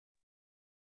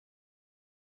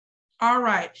All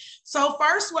right. So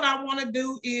first, what I want to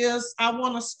do is I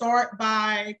want to start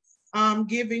by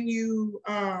giving you,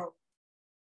 I'm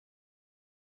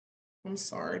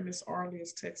sorry, Miss Arlie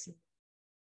is texting.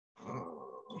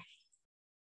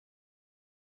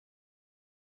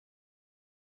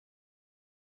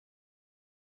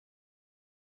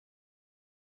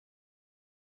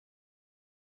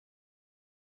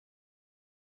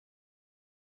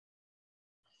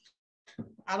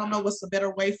 I don't know what's a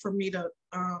better way for me to,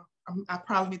 I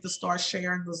probably need to start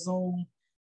sharing the Zoom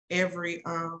every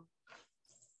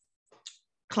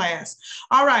class.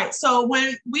 All right, so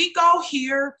when we go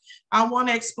here, I want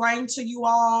to explain to you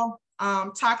all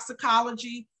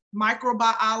toxicology,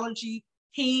 microbiology,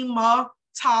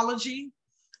 hematology,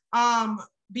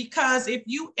 because if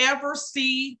you ever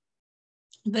see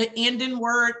the ending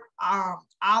word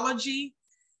ology,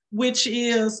 which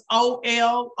is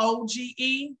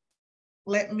OLOGE,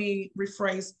 let me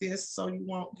rephrase this so you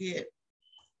won't get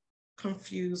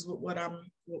confused with what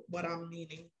I'm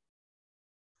meaning.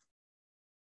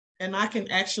 And I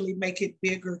can actually make it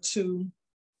bigger too,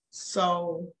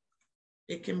 so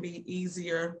it can be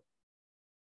easier.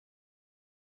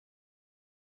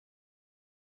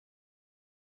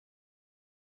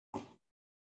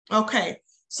 Okay,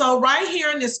 so right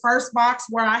here in this first box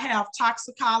where I have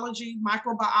toxicology,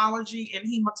 microbiology, and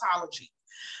hematology,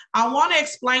 I want to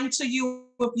explain to you,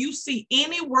 if you see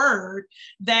any word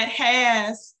that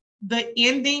has the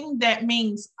ending that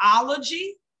means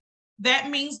ology, that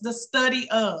means the study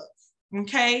of,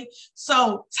 okay?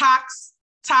 So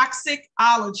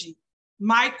toxicology,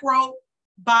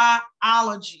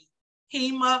 microbiology,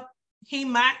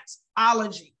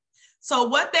 hematology. So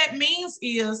what that means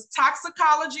is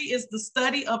toxicology is the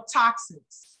study of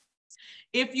toxins.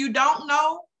 If you don't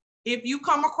know, if you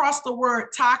come across the word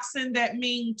toxin, that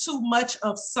means too much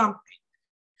of something.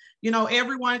 You know,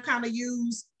 everyone kind of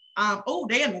use, oh,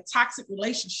 they're in a toxic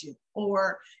relationship,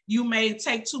 or you may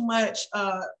take too much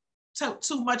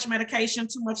medication,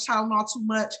 too much Tylenol, too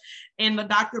much, and the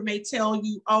doctor may tell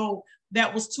you, oh,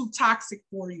 that was too toxic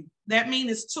for you. That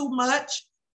means it's too much,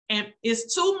 and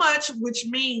it's too much, which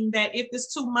means that if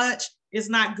it's too much, it's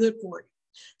not good for you.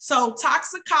 So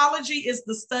toxicology is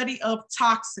the study of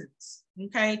toxins.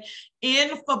 Okay,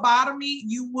 in phlebotomy,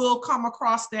 you will come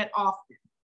across that often.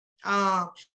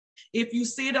 If you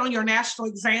see it on your national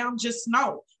exam, just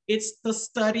know it's the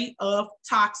study of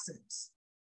toxins.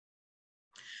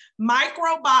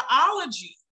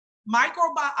 Microbiology.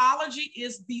 Microbiology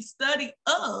is the study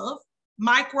of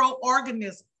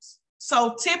microorganisms.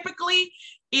 So typically,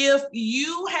 if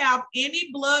you have any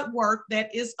blood work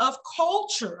that is of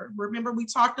culture, remember we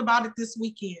talked about it this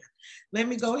weekend. Let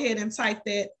me go ahead and type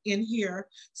that in here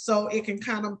so it can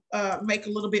kind of make a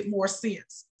little bit more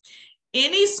sense.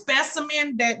 Any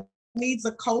specimen that needs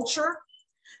a culture,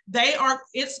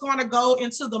 it's going to go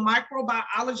into the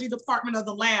microbiology department of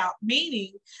the lab,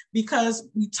 meaning, because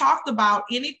we talked about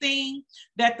anything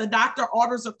that the doctor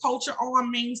orders a culture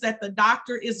on means that the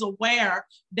doctor is aware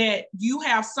that you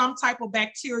have some type of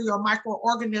bacteria or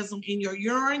microorganism in your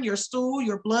urine, your stool,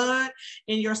 your blood,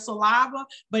 and your saliva,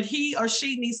 but he or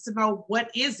she needs to know what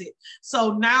is it.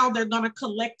 So now they're going to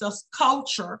collect a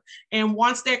culture, and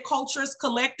once that culture is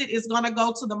collected, it's going to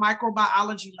go to the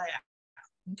microbiology lab.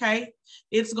 Okay,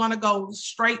 it's going to go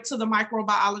straight to the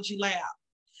microbiology lab.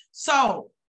 So,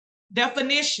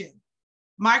 definition: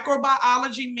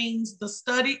 microbiology means the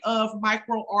study of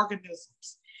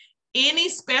microorganisms. Any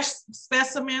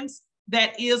specimens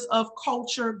that is of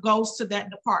culture goes to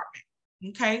that department.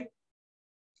 Okay,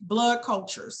 blood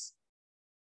cultures,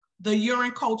 the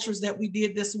urine cultures that we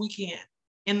did this weekend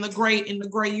in the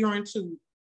gray urine tube,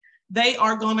 they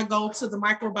are going to go to the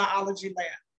microbiology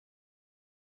lab.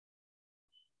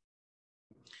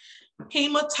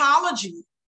 Hematology.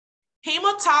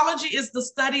 Hematology is the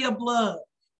study of blood.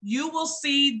 You will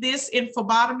see this in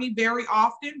phlebotomy very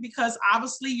often because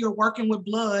obviously you're working with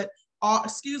blood.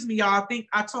 Excuse me, y'all. I think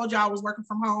I told y'all I was working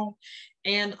from home,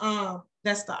 and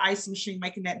that's the ice machine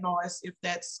making that noise if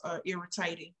that's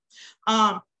irritating.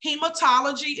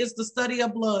 Hematology is the study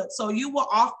of blood. So you will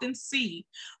often see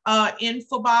in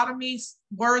phlebotomy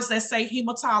words that say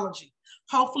hematology.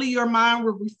 Hopefully your mind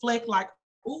will reflect like,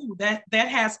 ooh, that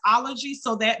has ology,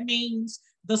 so that means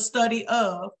the study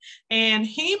of. And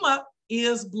hema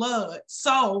is blood.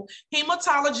 So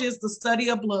hematology is the study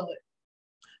of blood.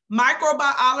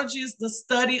 Microbiology is the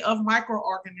study of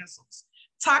microorganisms.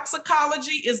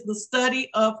 Toxicology is the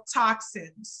study of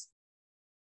toxins.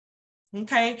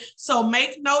 Okay, so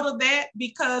make note of that,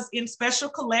 because in special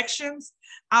collections,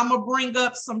 I'm gonna bring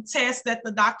up some tests that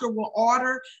the doctor will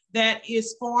order that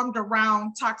is formed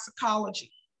around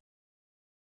toxicology.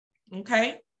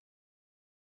 Okay,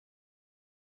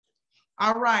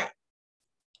 All right.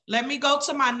 Let me go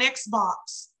to my next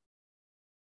box.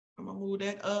 I'm gonna move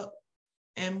that up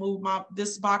and move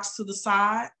this box to the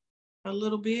side a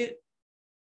little bit.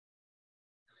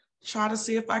 Try to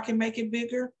see if I can make it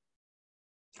bigger.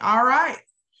 All right.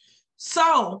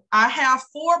 So I have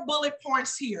 4 bullet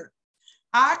points here.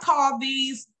 I call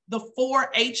these the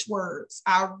 4 H words.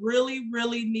 I really,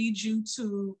 really need you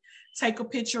to take a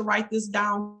picture, write this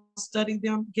down, study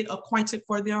them, get acquainted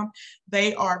for them.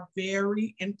 They are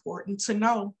very important to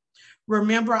know.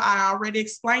 Remember, I already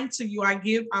explained to you,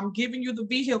 I'm giving you the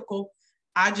vehicle.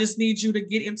 I just need you to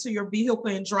get into your vehicle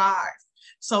and drive.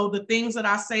 So the things that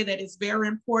I say that is very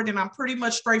important, I'm pretty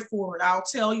much straightforward. I'll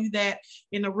tell you that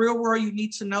in the real world, you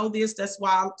need to know this. That's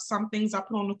why some things I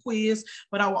put on the quiz,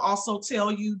 but I will also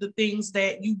tell you the things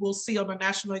that you will see on the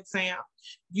national exam.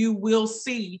 You will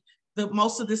see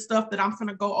most of this stuff that I'm going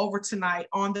to go over tonight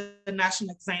on the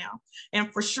national exam.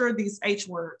 And for sure, these H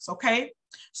words, okay?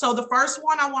 So the first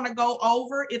one I want to go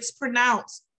over, it's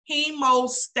pronounced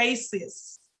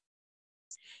hemostasis.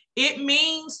 It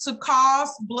means to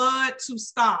cause blood to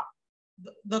stop.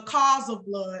 The cause of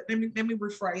blood. Let me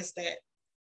rephrase that.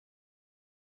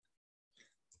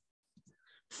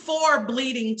 For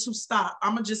bleeding to stop.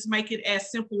 I'm gonna just make it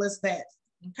as simple as that.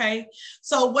 Okay.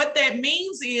 So what that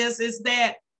means is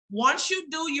that once you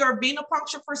do your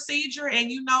venipuncture procedure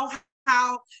and you know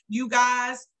how you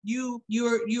guys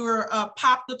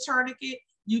pop the tourniquet,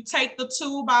 you take the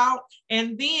tube out,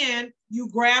 and then you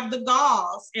grab the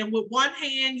gauze, and with one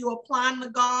hand you're applying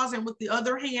the gauze, and with the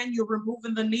other hand you're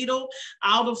removing the needle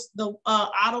out of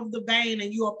the vein,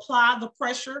 and you apply the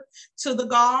pressure to the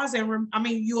gauze, and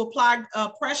you apply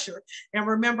pressure. And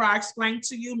remember, I explained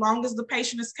to you, long as the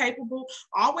patient is capable,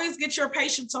 always get your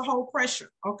patient to hold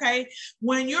pressure. Okay,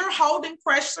 when you're holding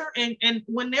pressure, and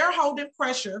when they're holding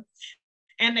pressure,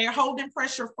 and they're holding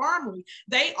pressure firmly,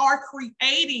 they are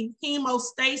creating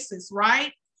hemostasis,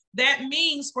 right? That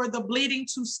means for the bleeding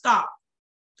to stop.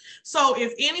 So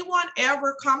if anyone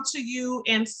ever come to you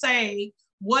and say,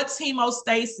 what's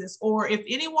hemostasis? Or if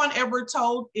anyone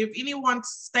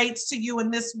states to you in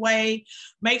this way,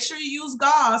 make sure you use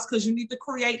gauze because you need to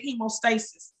create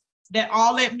hemostasis.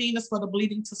 All that means is for the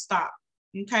bleeding to stop,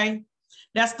 okay?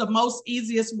 That's the most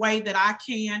easiest way that I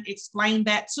can explain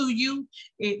that to you.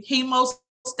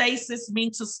 Hemostasis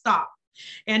means to stop.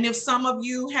 And if some of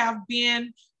you have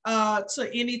been to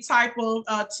any type of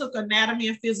took anatomy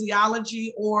and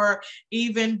physiology, or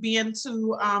even been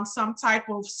to some type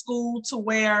of school to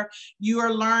where you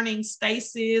are learning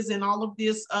stasis and all of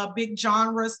this big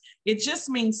genres, it just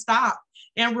means stop.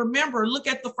 And remember, look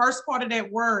at the first part of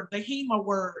that word, the hema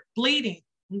word, bleeding,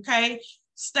 okay?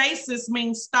 Stasis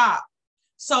means stop.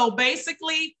 So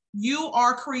basically, you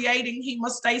are creating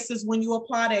hemostasis when you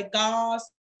apply that gauze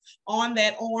on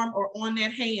that arm or on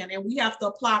that hand, and we have to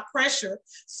apply pressure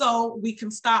so we can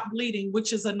stop bleeding,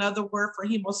 which is another word for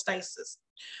hemostasis.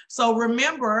 So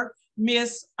remember,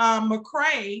 Miss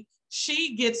McCrae,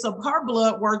 she gets her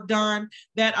blood work done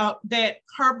that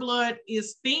her blood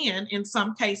is thin in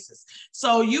some cases.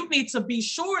 So you need to be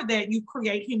sure that you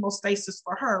create hemostasis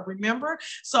for her, remember?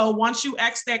 So once you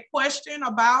ask that question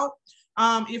about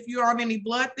if you're on any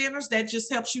blood thinners, that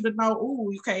just helps you to know,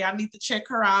 oh, okay, I need to check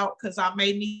her out because I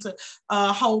may need to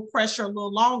hold pressure a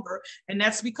little longer. And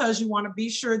that's because you want to be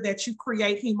sure that you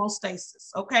create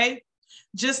hemostasis, okay?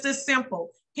 Just as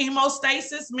simple.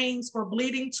 Hemostasis means for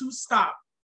bleeding to stop,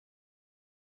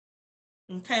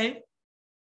 okay?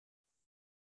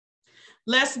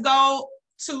 Let's go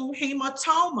to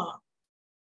hematoma.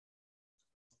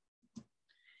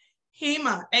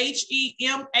 Hema,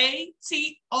 H-E-M-A-T-O-M-A,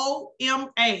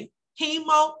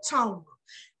 hematoma.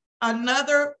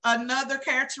 Another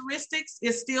characteristics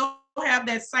is still have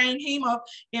that same hema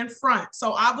in front.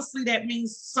 So obviously that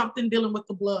means something dealing with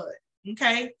the blood,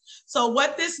 okay? So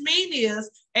what this means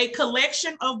is a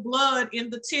collection of blood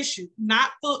in the tissue,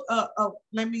 not for,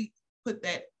 let me put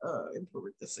that in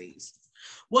parentheses.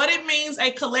 What it means,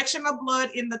 a collection of blood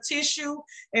in the tissue,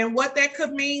 and what that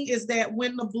could mean is that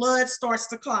when the blood starts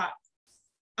to clot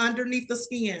underneath the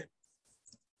skin.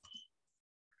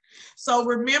 So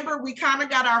remember, we kind of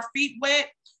got our feet wet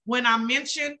when I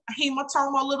mentioned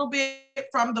hematoma a little bit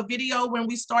from the video when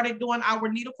we started doing our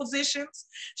needle positions.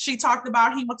 She talked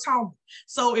about hematoma.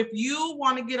 So if you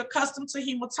want to get accustomed to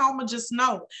hematoma, just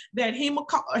know that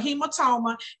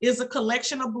hematoma is a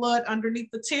collection of blood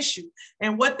underneath the tissue.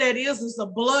 And what that is a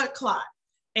blood clot.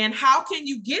 And how can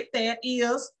you get that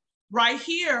is right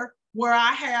here where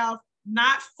I have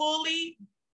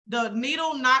the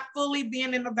needle not fully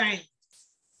being in the vein.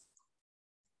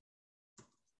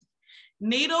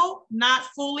 Needle not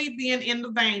fully being in the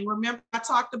vein. Remember, I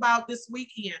talked about this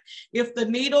weekend. If the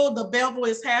needle, the bevel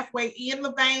is halfway in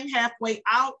the vein, halfway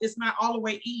out, it's not all the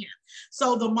way in.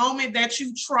 So the moment that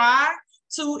you try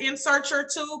to insert your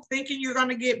tube thinking you're going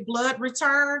to get blood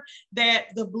return, that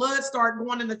the blood start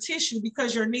going in the tissue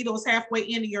because your needle is halfway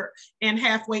in and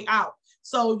halfway out.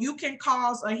 So you can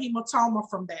cause a hematoma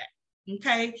from that,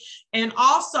 okay? And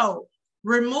also,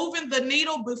 removing the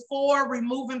needle before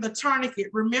removing the tourniquet.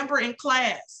 Remember in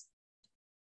class,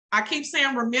 I keep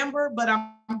saying remember, but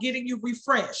I'm getting you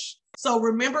refreshed. So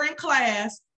remember in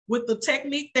class, with the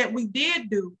technique that we did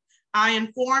do, I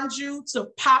informed you to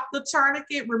pop the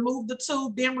tourniquet, remove the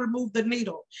tube, then remove the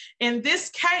needle. In this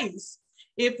case,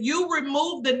 if you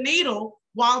remove the needle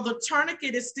while the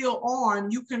tourniquet is still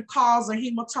on, you can cause a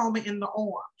hematoma in the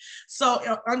arm. So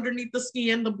underneath the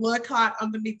skin, the blood clot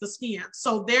underneath the skin.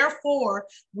 So therefore,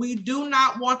 we do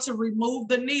not want to remove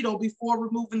the needle before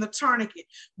removing the tourniquet.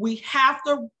 We have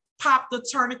to pop the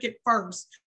tourniquet first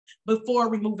before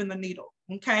removing the needle,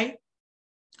 okay?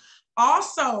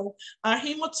 Also, a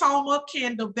hematoma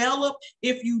can develop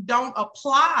if you don't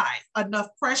apply enough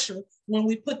pressure when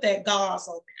we put that gauze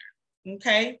on there,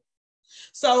 okay?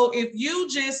 So if you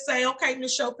just say, okay,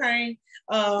 Ms. Chopin,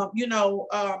 I'm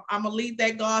gonna leave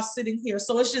that gauze sitting here.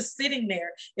 So it's just sitting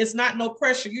there. It's not no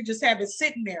pressure. You just have it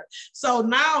sitting there. So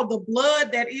now the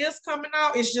blood that is coming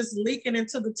out is just leaking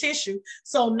into the tissue.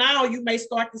 So now you may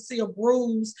start to see a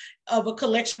bruise of a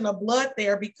collection of blood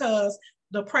there because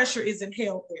the pressure isn't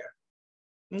held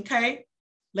there. Okay?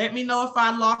 Let me know if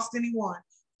I lost anyone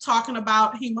talking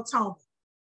about hematoma.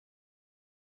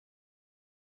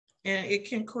 And it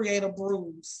can create a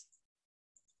bruise.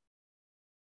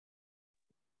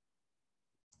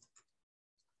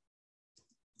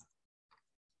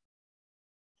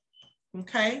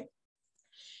 Okay.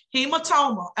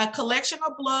 Hematoma, a collection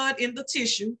of blood in the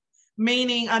tissue,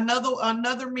 meaning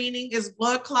another meaning is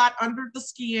blood clot under the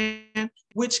skin,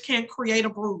 which can create a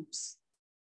bruise.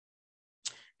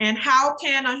 And how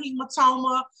can a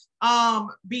hematoma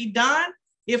be done?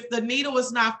 If the needle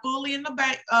is not fully in the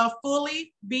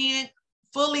vein,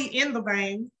 fully in the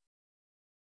vein,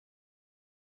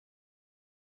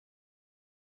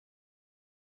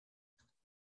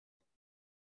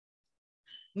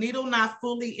 needle not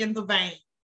fully in the vein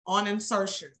on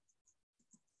insertion.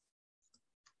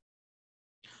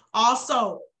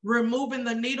 Also, removing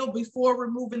the needle before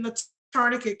removing the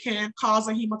tourniquet can cause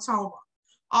a hematoma.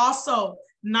 Also,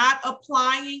 not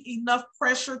applying enough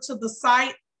pressure to the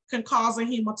site can cause a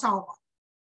hematoma.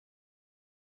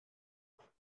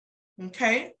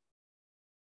 Okay.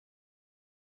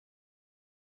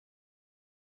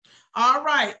 All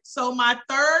right, so my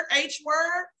third H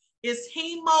word is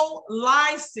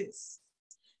hemolysis.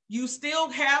 You still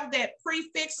have that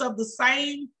prefix of the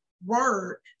same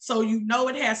word, so you know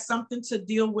it has something to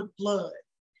deal with blood.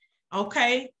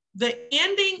 Okay, the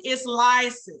ending is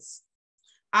lysis.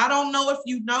 I don't know if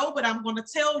you know, but I'm going to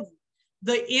tell you.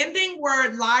 The ending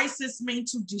word lysis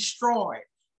means to destroy,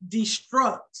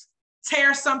 destruct,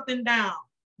 tear something down.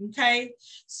 Okay,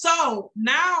 so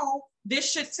now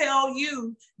this should tell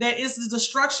you that it's the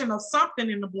destruction of something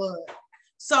in the blood.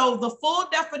 So the full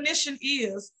definition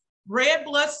is red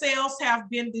blood cells have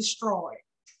been destroyed,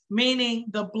 meaning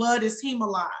the blood is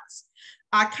hemolyzed.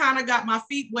 I kind of got my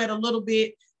feet wet a little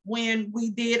bit when we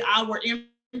did our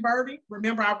inverting.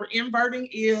 Remember, our inverting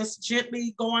is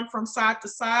gently going from side to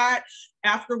side.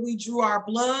 After we drew our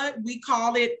blood, we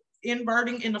call it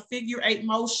inverting in a figure 8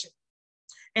 motion.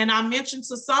 And I mentioned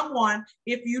to someone,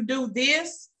 if you do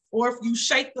this, or if you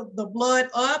shake the blood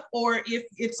up, or if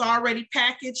it's already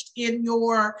packaged in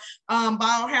your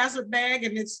biohazard bag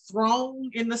and it's thrown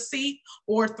in the seat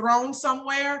or thrown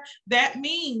somewhere, that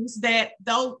means that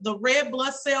though the red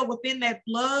blood cell within that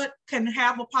blood can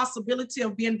have a possibility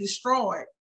of being destroyed.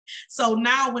 So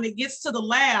now when it gets to the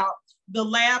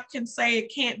lab can say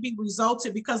it can't be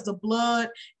resulted because the blood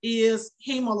is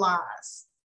hemolyzed.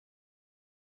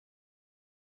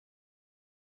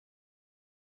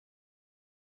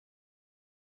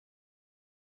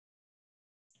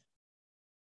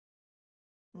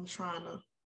 I'm trying to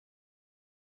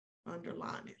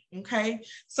underline it, okay?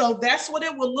 So that's what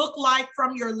it will look like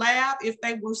from your lab. If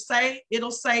they will say, it'll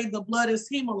say the blood is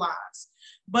hemolyzed.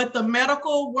 But the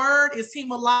medical word is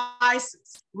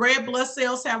hemolysis. Red blood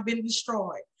cells have been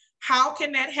destroyed. How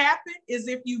can that happen? Is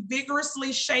if you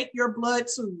vigorously shake your blood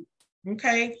tube,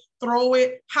 okay? Throw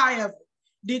it higher.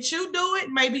 Did you do it?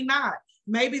 Maybe not.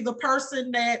 Maybe the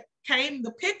person that came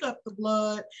to pick up the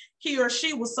blood, he or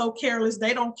she was so careless,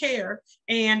 they don't care.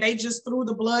 And they just threw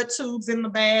the blood tubes in the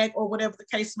bag or whatever the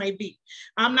case may be.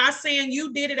 I'm not saying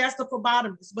you did it as the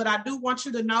phlebotomist, but I do want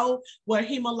you to know what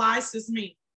hemolysis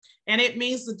means. And it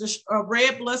means the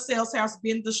red blood cells have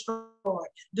been destroyed,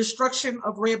 destruction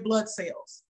of red blood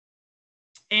cells.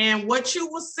 And what you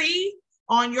will see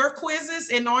on your quizzes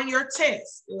and on your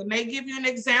tests, when they give you an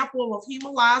example of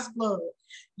hemolyzed blood,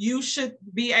 you should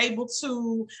be able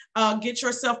to get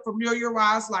yourself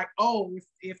familiarized, like, oh,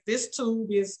 if this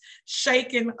tube is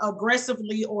shaken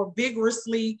aggressively or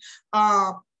vigorously,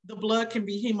 the blood can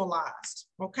be hemolyzed,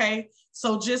 okay?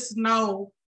 So just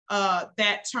know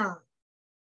that term,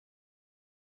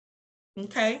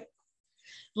 okay?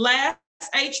 Last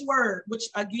H word, which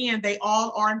again, they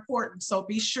all are important. So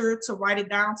be sure to write it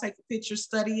down, take a picture,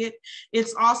 study it.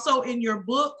 It's also in your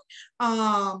book.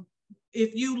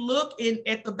 If you look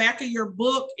at the back of your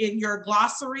book in your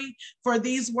glossary for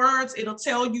these words, it'll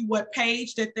tell you what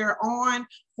page that they're on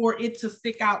for it to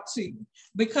stick out to you,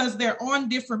 because they're on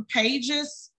different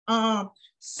pages. For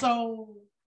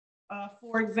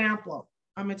example,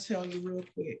 I'm gonna tell you real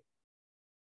quick.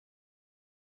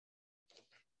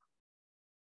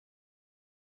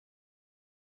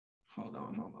 Hold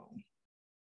on.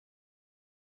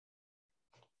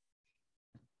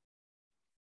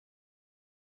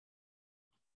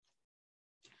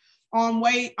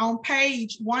 On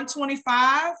page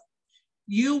 125,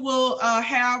 you will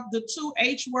have the two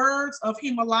H words of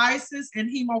hemolysis and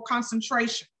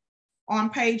hemoconcentration on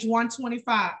page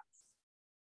 125.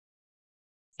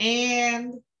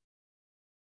 And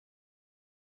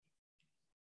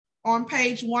on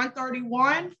page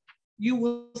 131, you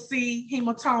will see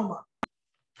hematoma.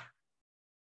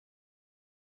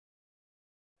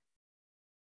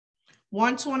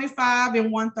 (125)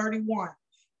 and 131.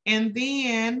 And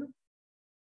then,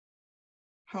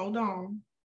 hold on.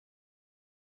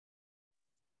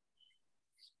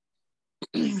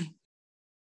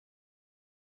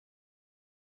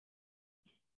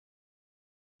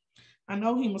 I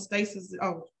know hemostasis,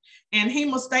 and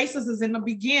hemostasis is in the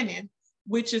beginning,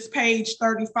 which is page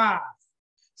 35.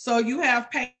 So you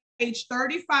have page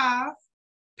 35,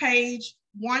 page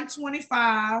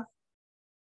 125,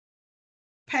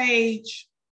 page,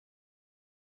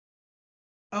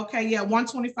 okay, yeah,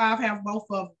 125 have both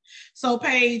of them. So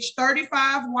page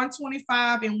 35,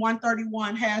 125, and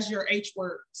 131 has your H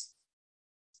words.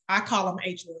 I call them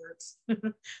H words,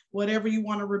 whatever you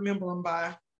want to remember them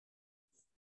by.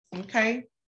 Okay.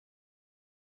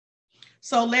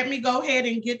 So let me go ahead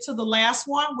and get to the last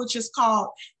one, which is called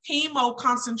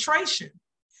hemoconcentration.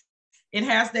 It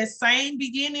has that same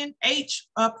beginning H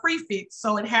prefix,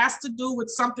 so it has to do with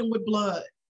something with blood.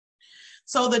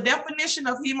 So the definition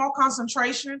of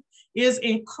hemoconcentration is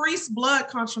increased blood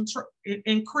concentration.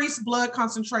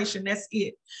 That's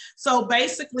it. So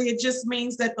basically, it just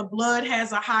means that the blood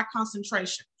has a high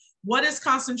concentration. What is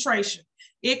concentration?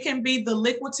 It can be the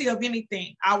liquidity of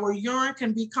anything. Our urine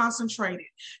can be concentrated.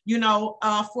 You know,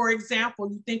 for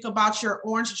example, you think about your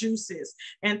orange juices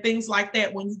and things like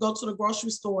that when you go to the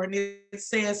grocery store and it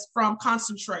says from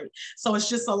concentrate. So it's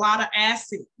just a lot of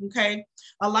acid, okay?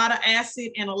 A lot of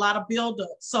acid and a lot of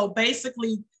buildup. So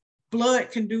basically, blood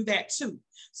can do that too.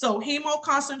 So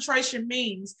hemoconcentration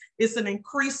means it's an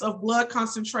increase of blood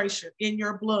concentration in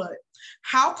your blood.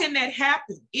 How can that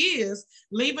happen? Is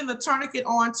leaving the tourniquet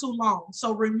on too long.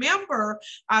 So remember,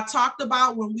 I talked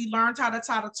about when we learned how to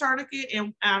tie the tourniquet,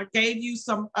 and I gave you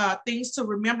some things to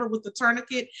remember with the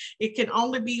tourniquet. It can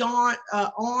only be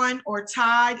on or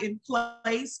tied in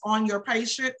place on your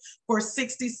patient for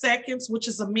 60 seconds, which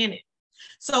is a minute.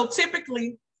 So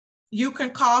typically, you can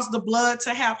cause the blood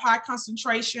to have high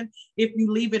concentration if you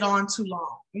leave it on too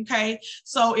long, okay?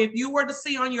 So if you were to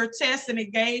see on your test and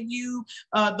it gave you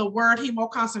the word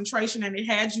hemoconcentration and it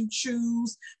had you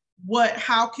choose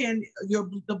how can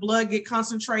the blood get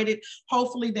concentrated,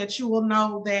 hopefully that you will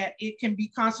know that it can be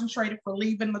concentrated for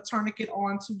leaving the tourniquet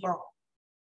on too long.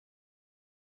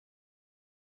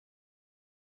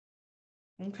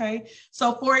 Okay,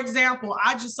 so for example,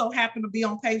 I just so happen to be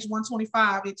on page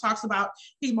 125. It talks about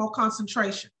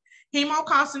hemoconcentration.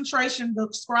 Hemoconcentration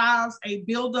describes a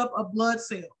buildup of blood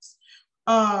cells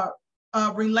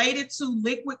related to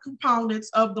liquid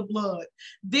components of the blood.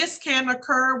 This can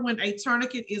occur when a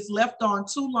tourniquet is left on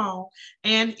too long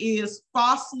and it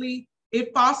falsely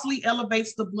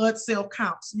elevates the blood cell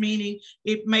counts, meaning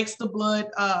it makes the blood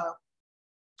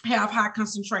have high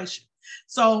concentration.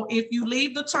 So if you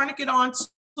leave the tourniquet on too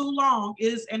long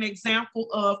is an example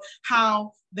of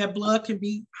how that blood can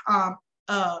be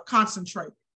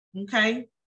concentrated, okay?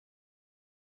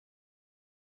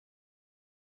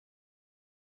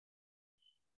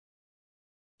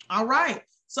 All right.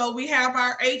 So we have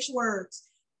our H words.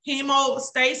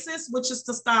 Hemostasis, which is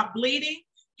to stop bleeding.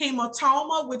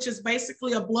 Hematoma, which is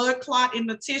basically a blood clot in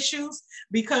the tissues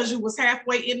because you was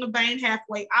halfway in the vein,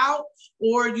 halfway out,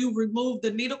 or you removed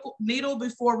the needle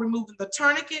before removing the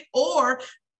tourniquet, or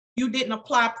you didn't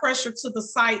apply pressure to the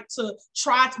site to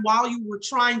try while you were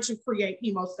trying to create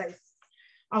hemostasis.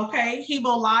 Okay,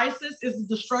 hemolysis is the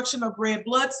destruction of red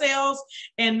blood cells,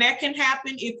 and that can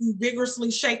happen if you vigorously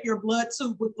shake your blood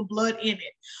tube with the blood in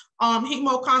it.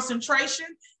 Hemoconcentration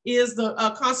is the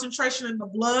concentration in the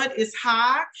blood is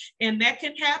high, and that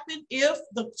can happen if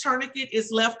the tourniquet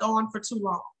is left on for too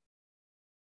long.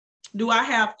 Do I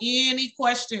have any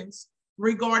questions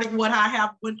regarding what I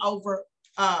have went over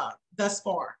thus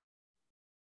far?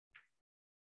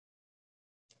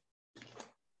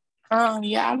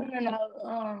 Yeah, I want to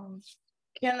know,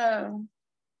 can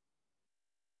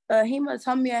a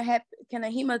hematoma happen? Can a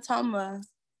hematoma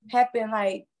happen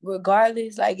like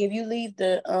regardless? Like if you leave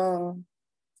the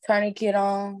tourniquet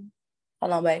on.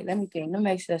 Hold on, wait. Let me think. Let me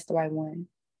make sure that's the right one.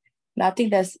 No, I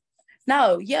think that's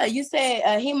yeah. You said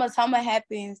a hematoma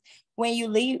happens when you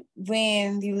leave.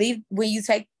 When you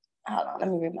take. Hold on. Let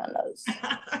me read my notes.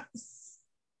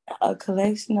 A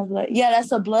collection of blood. Yeah,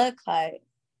 that's a blood clot.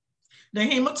 The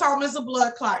hematoma is a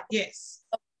blood clot, yes.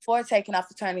 Before taking off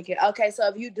the tourniquet. Okay, so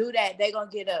if you do that, they're going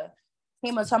to get a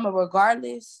hematoma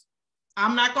regardless?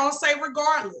 I'm not going to say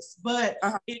regardless, but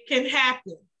it can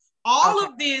happen. All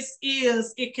of this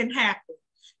it can happen.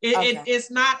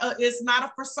 It's not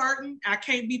a for certain. I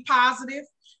can't be positive,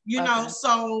 you know.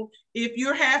 So if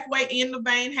you're halfway in the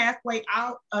vein, halfway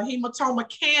out, a hematoma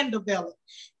can develop.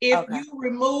 If you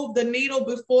remove the needle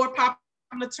before popping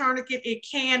the tourniquet, it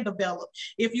can develop.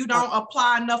 If you don't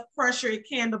apply enough pressure, it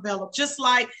can develop. Just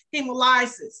like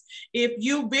hemolysis. If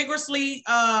you vigorously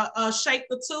shake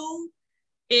the tube,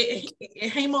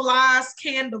 hemolysis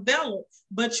can develop,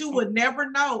 but you would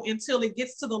never know until it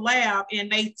gets to the lab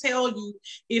and they tell you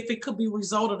if it could be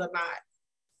resulted or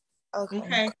not.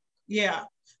 Okay. Yeah.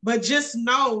 But just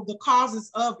know the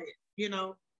causes of it, you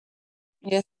know.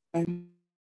 Yes.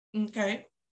 Okay.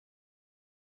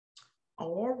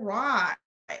 All right.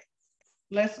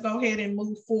 Let's go ahead and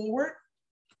move forward.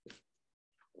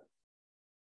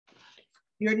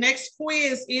 Your next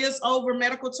quiz is over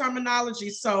medical terminology.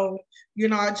 So, you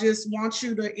know, I just want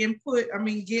you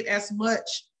to get as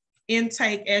much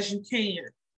intake as you can.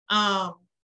 All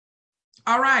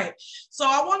right. So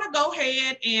I want to go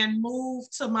ahead and move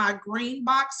to my green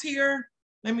box here.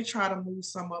 Let me try to move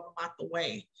some of them out the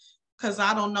way because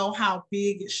I don't know how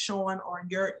big it's showing on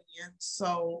your end.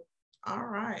 So, all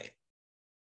right.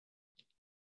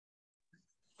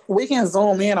 We can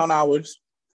zoom in on ours.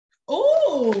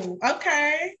 Oh,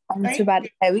 okay.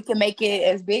 We can make it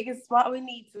as big as what we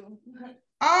need to.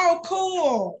 Oh,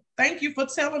 cool. Thank you for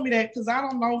telling me that because I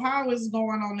don't know how it's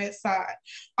going on that side.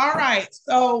 All right.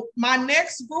 So my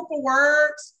next group of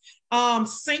words,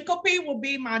 syncope will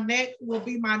be my next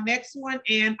one.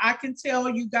 And I can tell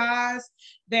you guys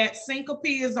that syncope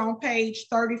is on page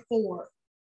 34.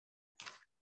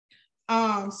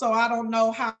 So I don't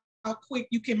know how quick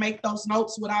you can make those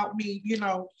notes without me, you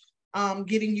know,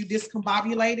 getting you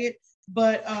discombobulated,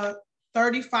 but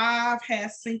 35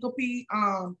 has syncope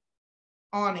on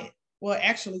it. Well,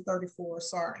 actually 34,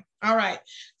 sorry. All right.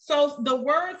 So the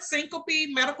word syncope,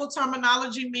 medical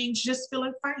terminology, means just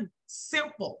feeling faint.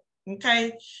 Simple.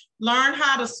 Okay. Learn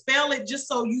how to spell it just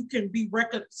so you can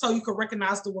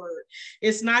recognize the word.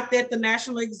 It's not that the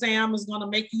national exam is going to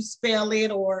make you spell it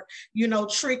or, you know,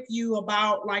 trick you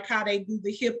about like how they do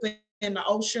the HIPAA and the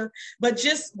OSHA, but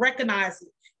just recognize it.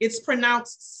 It's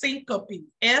pronounced syncope,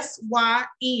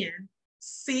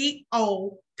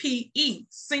 syncope,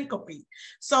 syncope.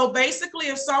 So basically,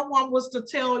 if someone was to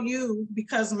tell you,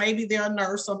 because maybe they're a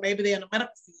nurse or maybe they're in the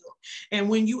medical field, and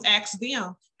when you ask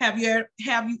them, have you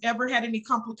ever had any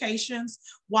complications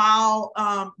while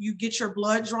you get your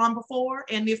blood drawn before?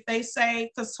 And if they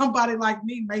say, because somebody like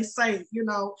me may say, you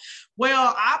know,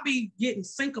 well, I'll be getting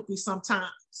syncope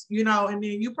sometimes, you know, and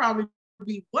then you probably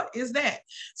be, what is that?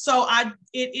 So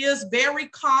it is very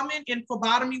common in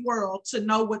phlebotomy world to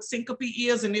know what syncope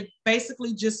is, and it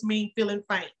basically just means feeling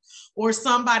faint or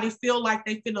somebody feel like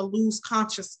they finna lose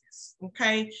consciousness.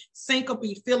 Okay, syncope,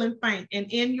 feeling faint. And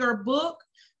in your book,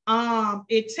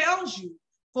 it tells you,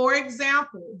 for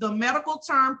example, the medical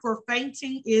term for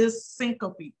fainting is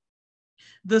syncope.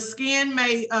 The skin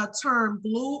may turn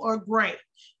blue or gray.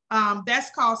 That's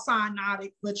called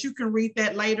cyanotic, but you can read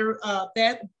that later.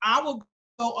 That I will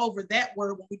over that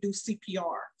word when we do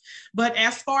CPR. But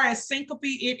as far as syncope,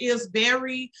 it is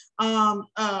very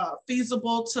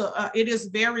feasible to, it is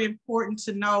very important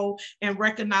to know and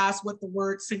recognize what the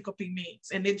word syncope means.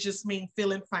 And it just means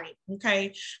feeling faint,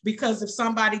 okay? Because if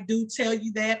somebody do tell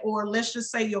you that, or let's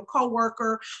just say your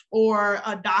coworker or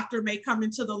a doctor may come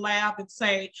into the lab and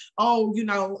say, oh, you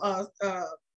know,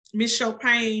 Miss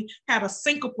Chopin had a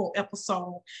syncopal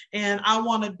episode and I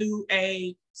want to do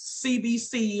a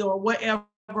CBC or whatever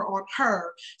on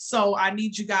her. So I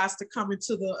need you guys to come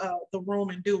into the room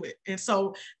and do it. And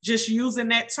so just using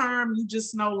that term, you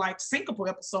just know like syncopal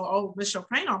episode, oh, Miss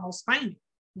Chopin almost fainted.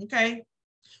 Okay.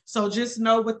 So just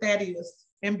know what that is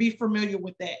and be familiar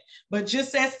with that. But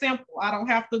just that simple. I don't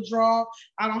have to draw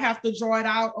it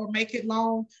out or make it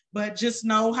long, but just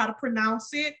know how to pronounce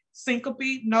it.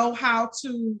 Syncope, know how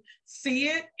to see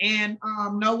it and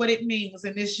know what it means.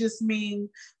 And it's just mean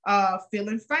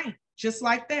feeling faint, just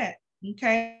like that.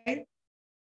 Okay.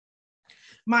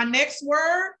 My next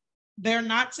word, they're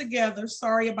not together.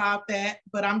 Sorry about that,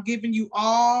 but I'm giving you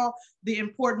all the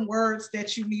important words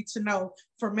that you need to know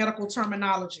for medical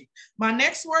terminology. My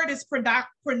next word is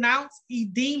pronounced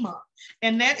edema,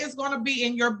 and that is going to be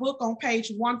in your book on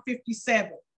page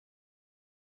 157.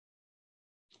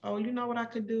 Oh, you know what I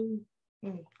could do?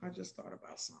 I just thought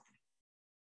about something.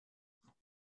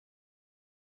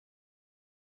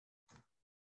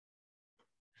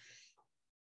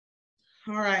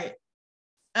 All right.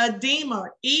 Edema,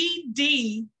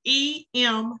 E-D-E-M-A,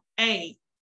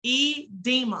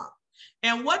 edema.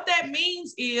 And what that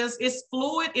means is it's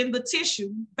fluid in the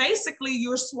tissue. Basically,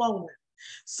 you're swollen.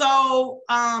 So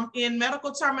in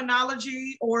medical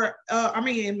terminology, in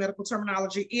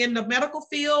the medical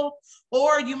field,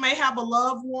 or you may have a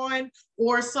loved one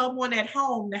or someone at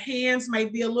home, the hands may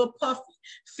be a little puffy,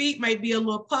 feet may be a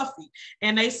little puffy,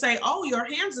 and they say, oh, your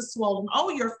hands are swollen, oh,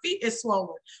 your feet is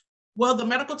swollen. Well, the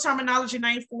medical terminology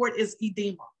name for it is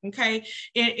edema, okay?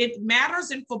 It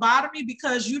matters in phlebotomy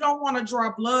because you don't want to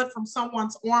draw blood from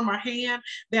someone's arm or hand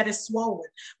that is swollen,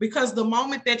 because the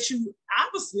moment that you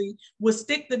obviously will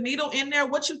stick the needle in there,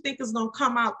 what you think is going to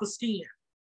come out the skin?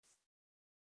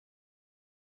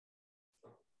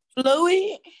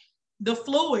 Fluid. The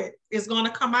fluid is going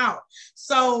to come out.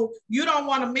 So you don't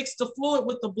want to mix the fluid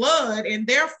with the blood, and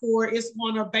therefore it's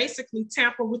going to basically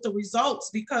tamper with the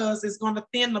results because it's going to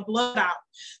thin the blood out.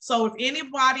 So if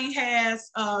anybody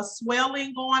has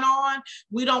swelling going on,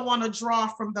 we don't want to draw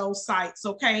from those sites,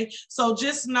 okay? So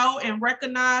just know and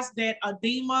recognize that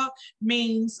edema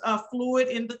means fluid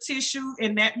in the tissue,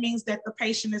 and that means that the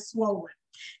patient is swollen.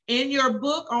 In your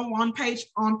book on page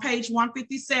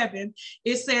 157,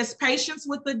 it says patients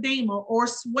with edema or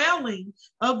swelling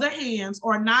of the hands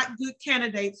are not good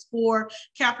candidates for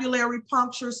capillary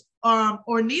punctures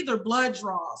or neither blood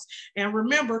draws. And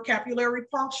remember, capillary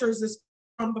punctures is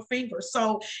from the finger.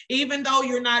 So even though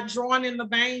you're not drawing in the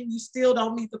vein, you still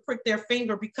don't need to prick their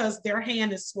finger because their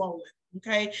hand is swollen.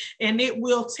 Okay, and it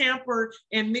will tamper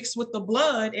and mix with the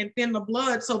blood and thin the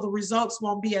blood, so the results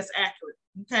won't be as accurate.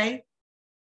 Okay.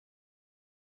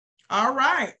 All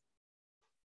right.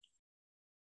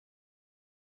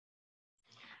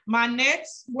 My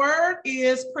next word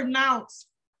is pronounced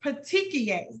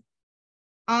petechiae.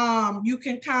 You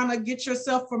can kind of get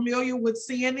yourself familiar with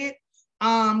seeing it.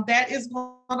 That is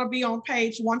going to be on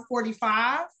page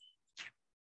 145.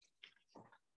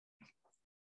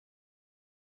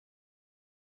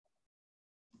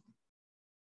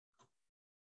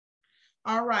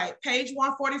 All right, page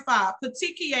 145.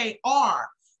 Petechiae are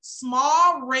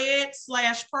small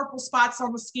red/purple spots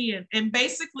on the skin. And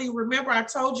basically, remember, I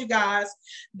told you guys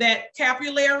that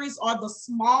capillaries are the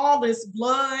smallest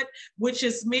blood, which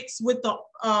is mixed with the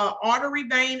artery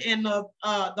vein and the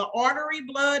artery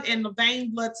blood and the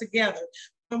vein blood together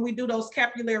when we do those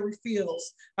capillary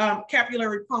fills,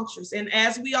 capillary punctures. And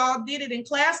as we all did it in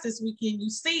class this weekend, you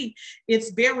see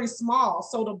it's very small.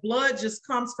 So the blood just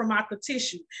comes from out the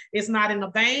tissue. It's not in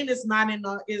a vein, it's not in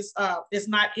a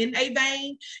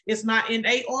vein, it's not in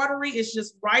a artery, it's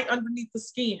just right underneath the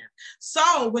skin.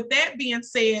 So with that being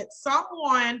said,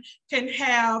 someone can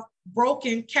have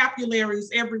broken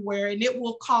capillaries everywhere, and it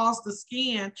will cause the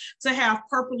skin to have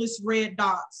purplish red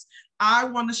dots. I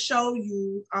want to show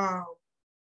you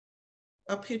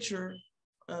a picture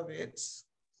of it,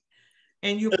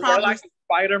 and you probably like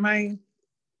Spider-Man.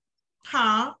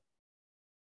 Huh?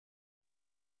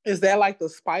 Is that like the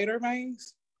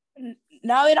Spider-Mans?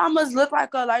 No, it almost looked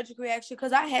like an allergic reaction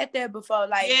because I had that before.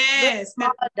 Like, yes,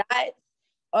 small dot,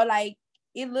 or like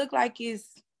it looked like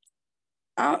it's.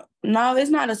 No,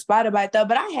 it's not a spider bite though,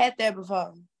 but I had that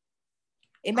before.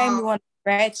 It made me want to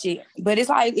scratch it, but it's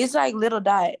like little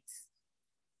dots.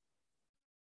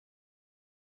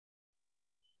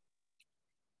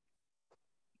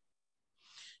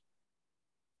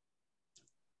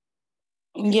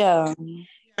 Yeah.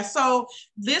 So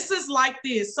this is like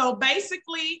this. So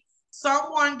basically,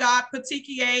 someone got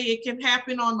petechiae. It can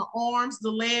happen on the arms, the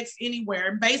legs, anywhere.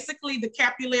 And basically, the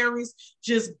capillaries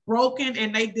just broken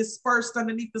and they dispersed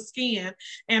underneath the skin.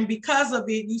 And because of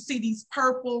it, you see these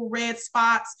purple, red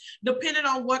spots. Depending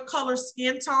on what color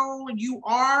skin tone you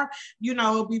are, you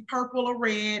know, it'll be purple or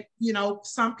red, you know,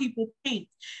 some people pink.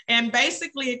 And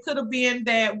basically, it could have been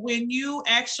that when you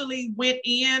actually went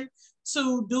in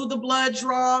to do the blood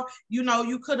draw, you know,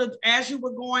 you could have, as you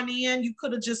were going in, you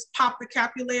could have just popped the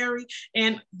capillary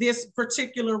and this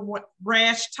particular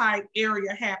rash type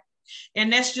area happened.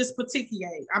 And that's just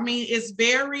petechiae. I mean, it's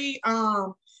very, I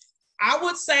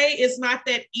would say it's not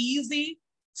that easy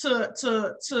it's,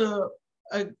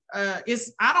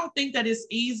 I don't think that it's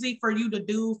easy for you to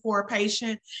do for a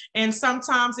patient. And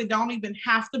sometimes it don't even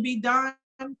have to be done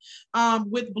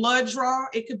with blood draw.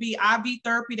 It could be IV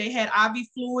therapy. They had IV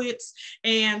fluids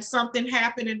and something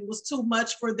happened and it was too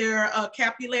much for their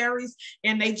capillaries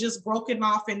and they just broke it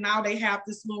off and now they have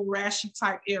this little rashy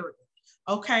type area.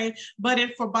 Okay, but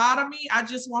in phlebotomy, I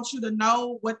just want you to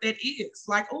know what that is.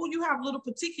 Like, oh, you have little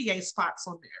petechiae spots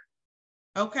on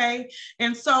there. Okay,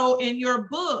 and so in your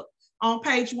book on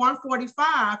page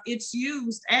 145, it's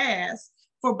used as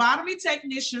phlebotomy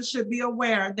technicians should be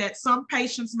aware that some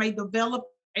patients may develop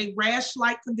a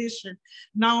rash-like condition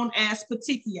known as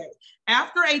petechiae.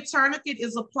 After a tourniquet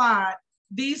is applied,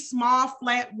 these small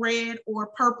flat red or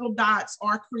purple dots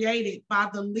are created by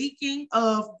the leaking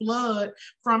of blood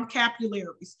from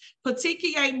capillaries.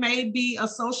 Petechiae may be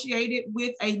associated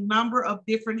with a number of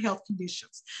different health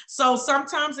conditions. So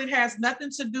sometimes it has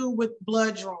nothing to do with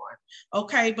blood drawing,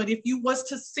 okay? But if you was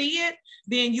to see it,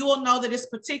 then you will know that it's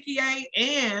petechiae,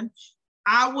 and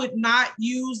I would not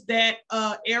use that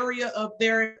area of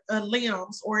their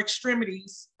limbs or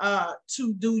extremities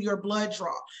to do your blood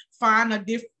draw. Find a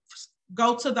different,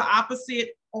 go to the opposite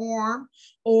arm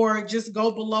or just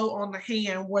go below on the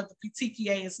hand where the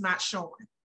petechiae is not showing.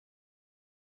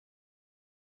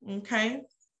 Okay.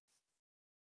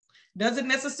 Doesn't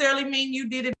necessarily mean you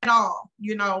did it at all,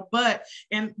 you know, but,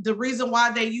 and the reason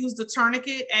why they use the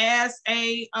tourniquet as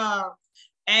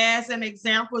an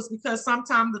example is because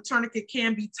sometimes the tourniquet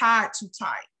can be tied too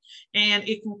tight and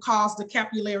it can cause the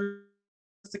capillaries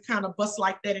to kind of bust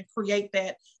like that and create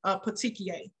that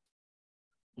petechiae.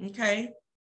 Okay.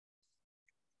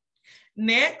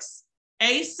 Next,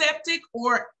 aseptic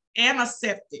or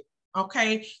antiseptic.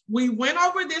 Okay, we went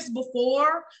over this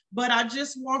before, but I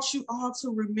just want you all to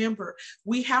remember,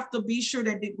 we have to be sure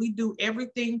that we do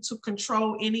everything to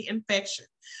control any infection.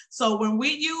 So when we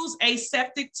use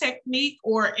aseptic technique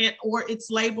or it's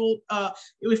labeled,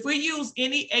 if we use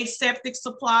any aseptic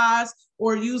supplies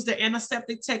or use the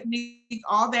antiseptic technique,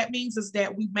 all that means is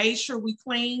that we made sure we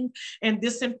cleaned and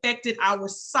disinfected our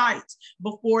site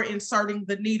before inserting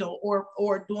the needle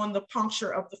or doing the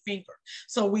puncture of the finger.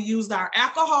 So we used our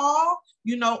alcohol,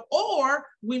 you know, or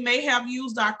we may have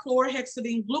used our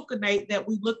chlorhexidine gluconate that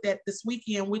we looked at this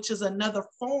weekend, which is another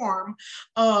form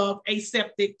of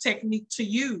aseptic technique to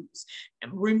use.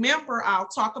 And remember, I'll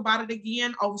talk about it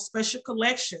again over special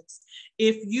collections.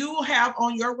 If you have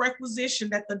on your requisition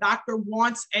that the doctor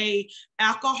wants a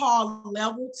alcohol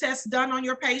level test done on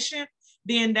your patient,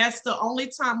 then that's the only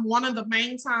time, one of the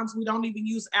main times we don't even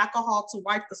use alcohol to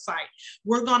wipe the site.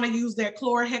 We're going to use that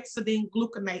chlorhexidine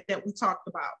gluconate that we talked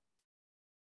about.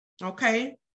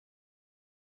 Okay.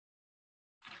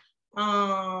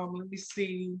 Let me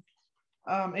see.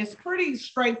 It's pretty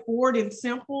straightforward and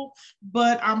simple,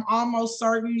 but I'm almost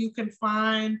certain you can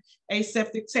find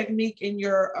aseptic technique in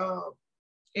your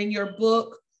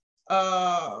book,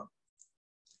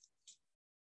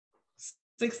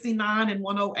 69 and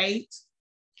 108.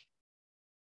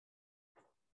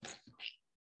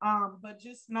 But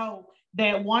just know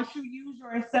that once you use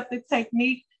your aseptic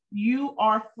technique, you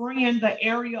are freeing the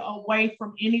area away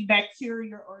from any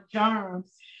bacteria or germs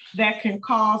that can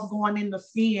cause going in the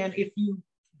skin if you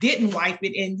didn't wipe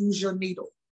it and use your needle.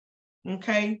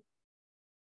 Okay.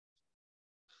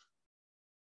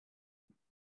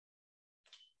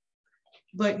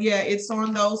 But yeah, it's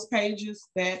on those pages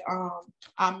that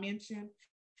I mentioned.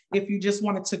 If you just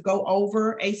wanted to go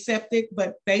over aseptic,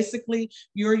 but basically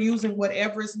you're using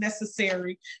whatever is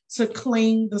necessary to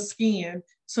clean the skin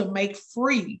to make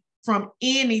free from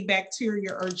any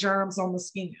bacteria or germs on the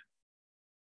skin.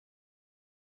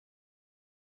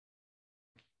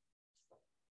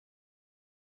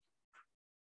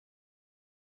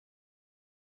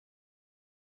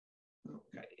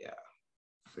 Okay, yeah.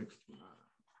 69.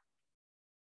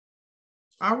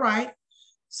 All right.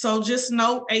 So just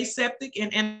note aseptic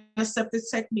and antiseptic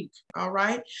technique, all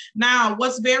right? Now,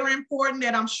 what's very important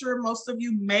that I'm sure most of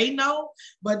you may know,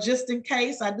 but just in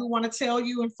case, I do want to tell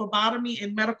you in phlebotomy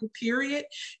and medical period,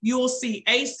 you will see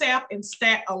ASAP and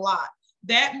STAT a lot.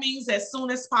 That means as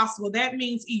soon as possible. That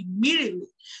means immediately.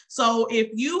 So if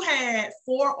you had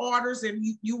 4 orders and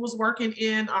you was working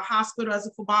in a hospital as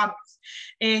a phlebotomist,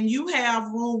 and you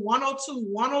have room 102,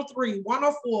 103,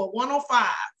 104, 105,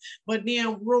 but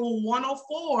then room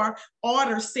 104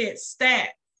 order said stat.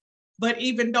 But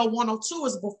even though 102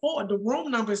 is before, the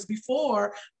room number is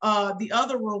before the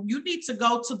other room, you need to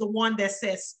go to the one that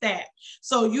says stat.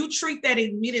 So you treat that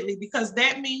immediately, because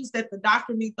that means that the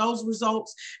doctor needs those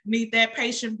results, need that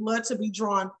patient blood to be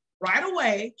drawn right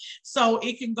away, so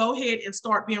it can go ahead and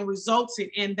start being resulted.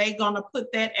 And they're gonna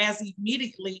put that as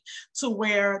immediately to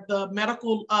where the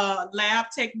medical lab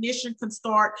technician can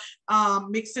start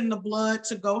mixing the blood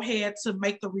to go ahead to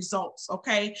make the results,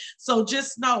 okay? So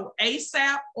just know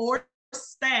ASAP or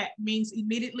stat means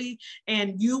immediately,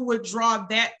 and you would draw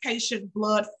that patient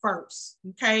blood first,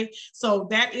 okay? So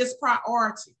that is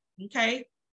priority, okay?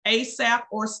 ASAP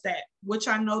or stat, which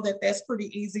I know that that's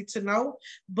pretty easy to know,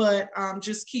 but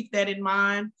just keep that in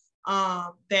mind,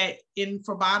 that in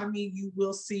phlebotomy, you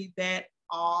will see that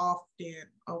often,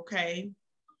 okay?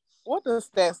 What does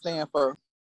stat stand for?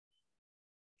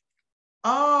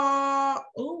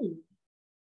 Ooh.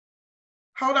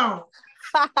 Hold on.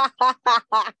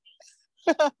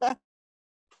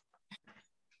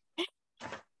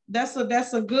 That's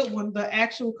a good one. The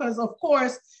actual, because of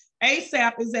course,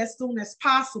 ASAP is as soon as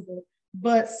possible,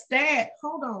 but stat,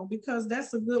 hold on, because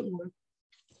that's a good one.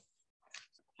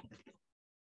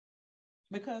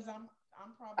 Because I'm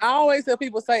probably, I always hear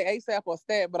people say ASAP or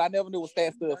stat, but I never knew what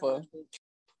stat stood for.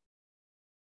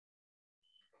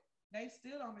 They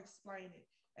still don't explain it.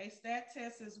 A stat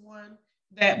test is one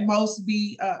that must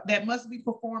be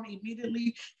performed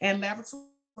immediately, and laboratories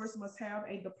must have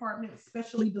a department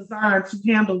specially designed to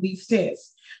handle these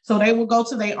tests. So they will go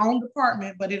to their own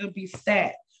department, but it'll be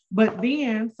stat. But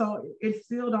then, so it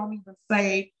still don't even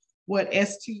say what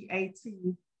STAT,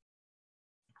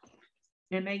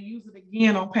 and they use it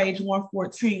again on page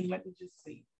 114. Let me just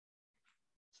see.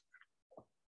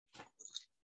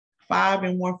 5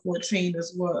 and 114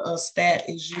 is what a stat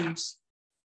is used.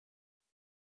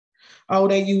 Oh,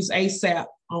 they use ASAP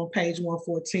on page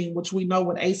 114, which we know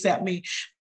what ASAP means.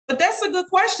 But that's a good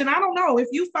question. I don't know if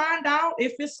you find out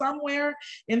if it's somewhere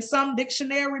in some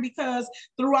dictionary, because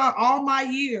throughout all my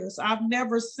years, I've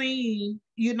never seen,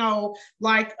 you know,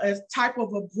 like a type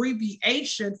of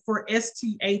abbreviation for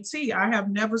STAT. I have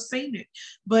never seen it,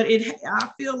 but I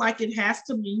feel like it has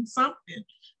to mean something.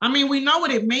 I mean, we know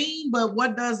what it means, but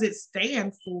what does it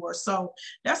stand for? So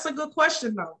that's a good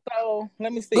question, though. So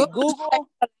let me see. Google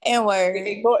N-word.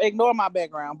 Ignore my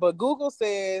background, but Google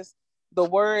says the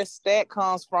word stat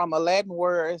comes from a Latin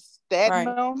word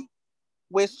statinum, right,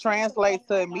 which translates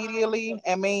to immediately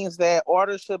and means that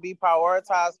orders should be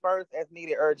prioritized first as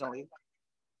needed urgently.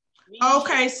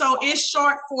 Okay, so it's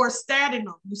short for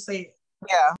statinum, you said?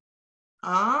 Yeah.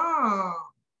 Ah.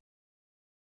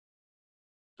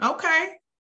 Okay.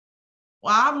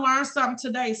 Well, I've learned something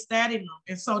today, statinum.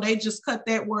 And so they just cut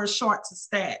that word short to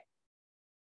stat.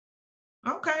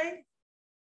 Okay.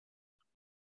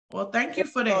 Well, thank you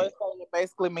for that. So it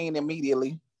basically mean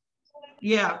immediately.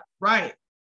 Yeah, right.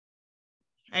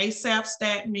 ASAP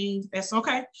stat means that's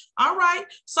okay. All right.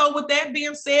 So with that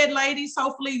being said, ladies,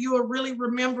 hopefully you will really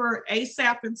remember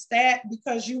ASAP and stat,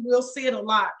 because you will see it a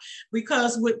lot.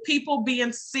 Because with people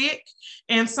being sick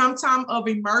and some time of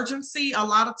emergency, a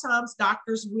lot of times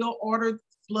doctors will order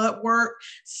blood work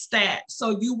stat.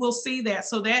 So you will see that.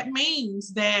 So that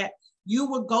means that you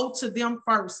will go to them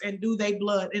first and do their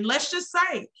blood. And let's just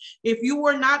say, if you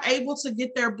were not able to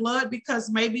get their blood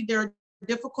because maybe they're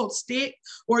difficult stick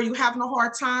or you having a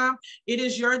hard time, it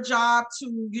is your job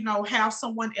to, you know, have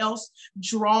someone else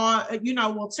draw, you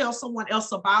know, will tell someone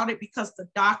else about it, because the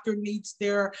doctor needs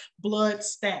their blood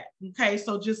stat. Okay,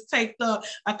 so just take the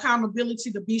accountability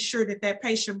to be sure that that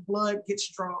patient blood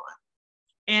gets drawn.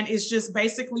 And it's just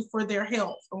basically for their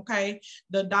health. Okay,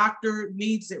 the doctor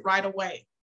needs it right away.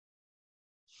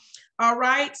 All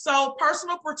right, so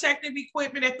personal protective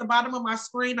equipment at the bottom of my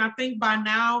screen. I think by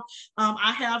now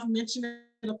I have mentioned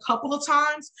it a couple of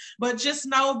times, but just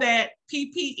know that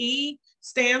PPE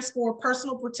stands for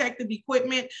personal protective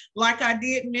equipment. Like I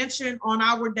did mention on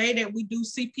our day that we do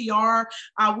CPR,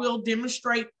 I will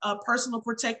demonstrate personal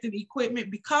protective equipment,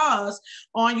 because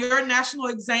on your national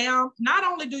exam, not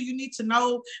only do you need to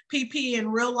know PPE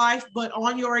in real life, but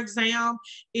on your exam,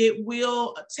 it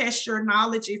will test your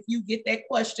knowledge if you get that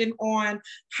question on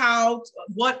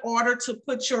what order to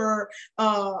put your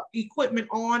equipment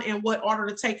on and what order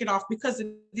to take it off, because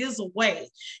it is a way.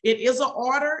 It is an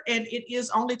order, and it is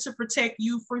only to protect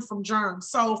you free from germs.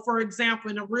 So for example,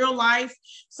 in a real life,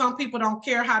 some people don't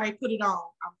care how they put it on.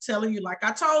 I'm telling you, like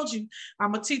I told you,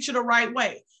 I'm gonna teach you the right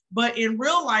way. But in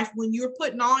real life, when you're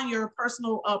putting on your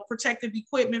personal protective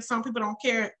equipment, some people don't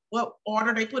care what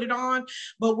order they put it on.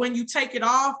 But when you take it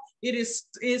off,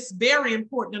 it's very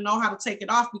important to know how to take it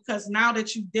off, because now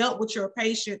that you've dealt with your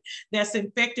patient that's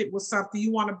infected with something,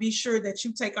 you want to be sure that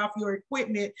you take off your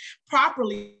equipment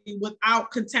properly without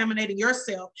contaminating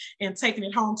yourself and taking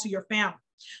it home to your family.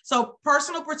 So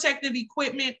personal protective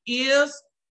equipment is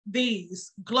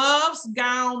these: gloves,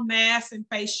 gown, mask, and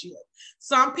face shield.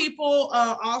 Some people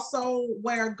also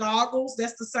wear goggles.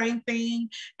 That's the same thing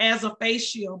as a face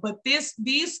shield. But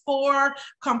these 4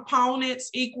 components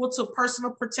equal to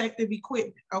personal protective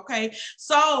equipment, okay?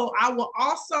 So I will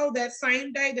also, that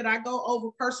same day that I go over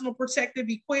personal protective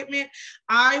equipment,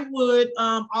 I would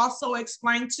also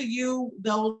explain to you,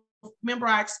 though, remember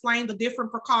I explained the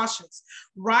different precautions.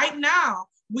 Right now,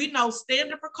 we know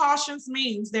standard precautions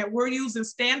means that we're using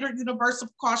standard universal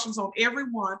precautions on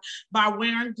everyone by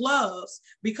wearing gloves,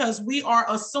 because we are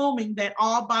assuming that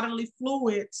all bodily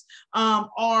fluids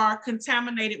are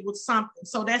contaminated with something.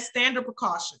 So that's standard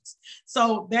precautions.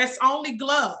 So that's only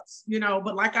gloves,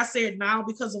 but like I said, now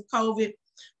because of COVID,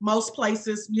 most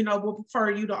places, will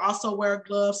prefer you to also wear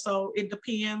gloves. So it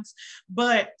depends,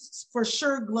 but for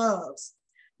sure gloves.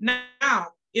 Now,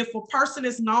 if a person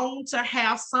is known to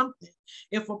have something,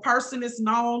 if a person is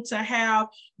known to have,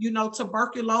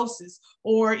 tuberculosis,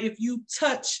 or if you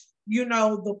touch,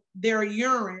 their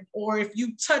urine, or if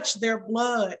you touch their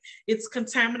blood, it's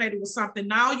contaminated with something.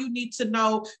 Now you need to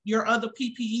know your other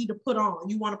PPE to put on.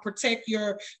 You want to protect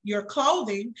your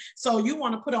clothing, so you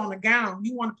want to put on a gown.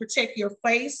 You want to protect your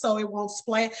face so it won't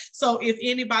splash. So if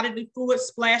the fluid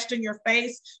splashed in your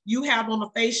face, you have on a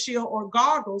face shield or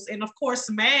goggles, and of course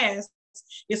masks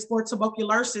is for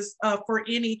tuberculosis, for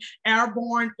any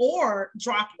airborne or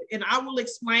droplet. And I will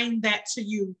explain that to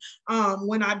you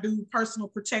when I do personal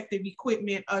protective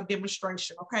equipment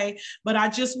demonstration, okay? But I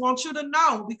just want you to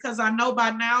know, because I know by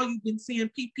now you've been seeing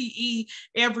PPE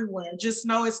everywhere. Just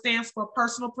know it stands for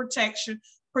personal protective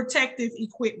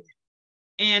equipment.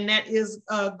 And that is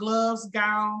gloves,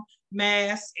 gown,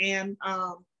 mask, and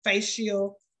face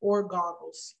shield or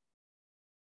goggles.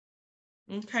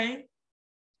 Okay.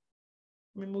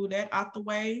 Let me move that out the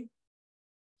way.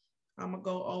 I'm gonna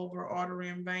go over artery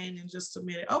and vein in just a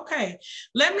minute. Okay,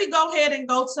 let me go ahead and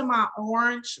go to my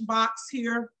orange box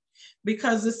here,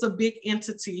 because it's a big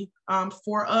entity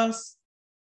for us.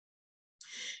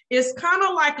 It's kind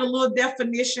of like a little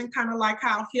definition, kind of like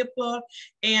how HIPAA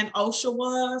and OSHA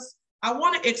was. I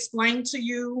want to explain to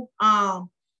you,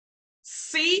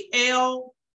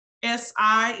 CLSI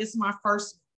is my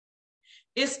first one.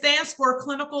 It stands for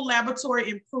Clinical Laboratory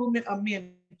Improvement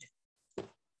Amendment.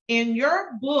 In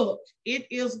your book, it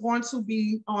is going to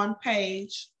be on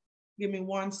page, give me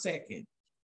 1 second.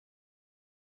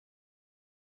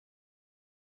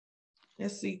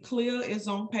 Let's see, CLIA is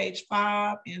on page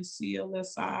 5 and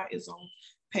CLSI is on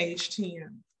page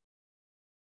 10.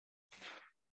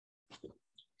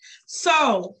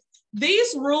 So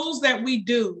these rules that we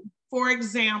do, for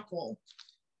example,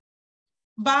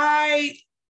 by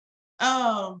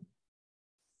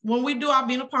when we do our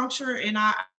venipuncture and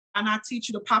I teach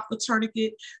you to pop the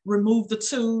tourniquet, remove the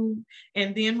tube,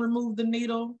 and then remove the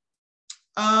needle.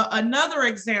 Another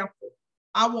example,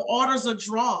 our orders of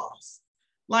draws.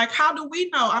 Like, how do we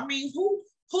know? I mean,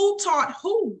 who taught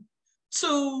who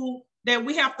that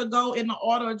we have to go in the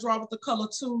order of draw with the color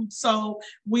tube, so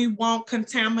we won't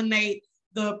contaminate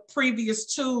the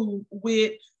previous tube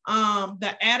with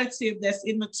the additive that's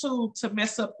in the tube to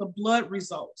mess up the blood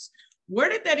results? Where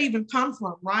did that even come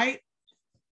from, right?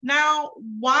 Now,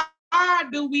 why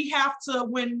do we have to,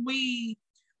 when we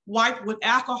wipe with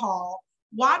alcohol,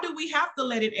 why do we have to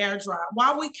let it air dry?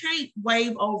 Why we can't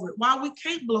wave over it? Why we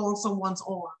can't blow on someone's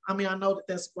arm? I mean, I know that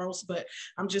that's gross, but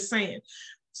I'm just saying.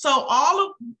 So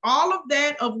all of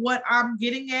that of what I'm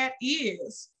getting at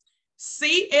is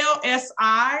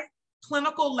CLSI,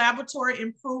 Clinical Laboratory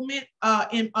Improvement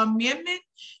Amendment,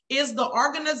 is the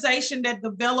organization that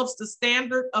develops the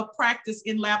standard of practice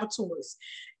in laboratories.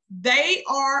 They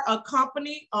are a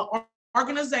company, an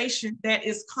organization that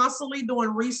is constantly doing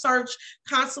research,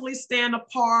 constantly staying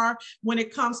apart when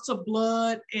it comes to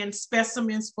blood and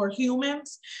specimens for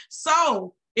humans.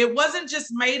 So it wasn't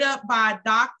just made up by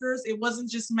doctors. It wasn't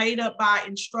just made up by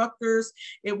instructors.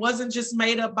 It wasn't just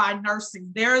made up by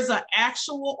nursing. There is an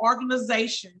actual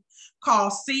organization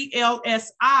called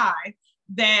CLSI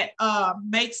that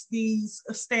makes these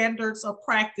standards of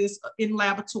practice in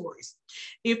laboratories.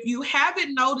 If you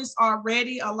haven't noticed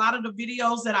already, a lot of the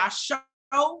videos that I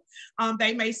show,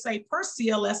 they may say per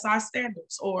CLSI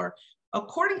standards or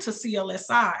according to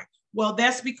CLSI. Well,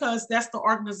 that's because that's the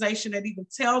organization that even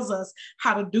tells us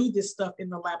how to do this stuff in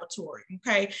the laboratory,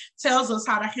 okay? Tells us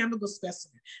how to handle the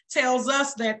specimen. Tells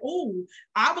us that, oh,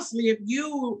 obviously, if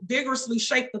you vigorously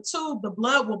shake the tube, the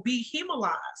blood will be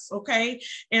hemolyzed, okay?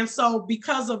 And so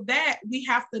because of that, we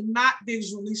have to not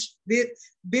vigorously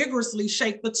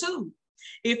shake the tube.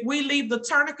 If we leave the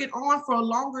tourniquet on for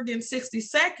longer than 60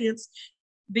 seconds,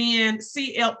 then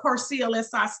per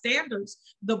CLSI standards,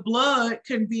 the blood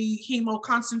can be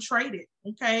hemoconcentrated,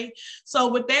 okay? So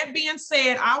with that being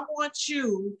said, I want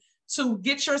you to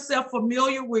get yourself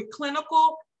familiar with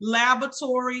Clinical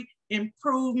Laboratory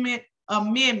Improvement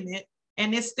Amendment,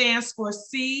 and it stands for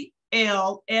CLSI.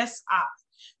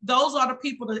 Those are the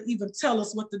people that even tell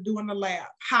us what to do in the lab,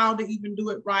 how to even do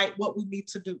it right, what we need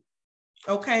to do,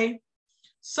 okay?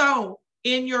 So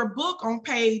in your book on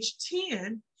page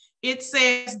 10, it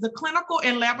says the Clinical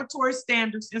and Laboratory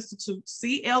Standards Institute,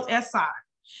 CLSI,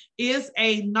 is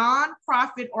a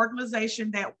nonprofit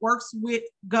organization that works with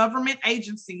government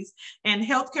agencies and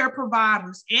healthcare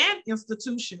providers and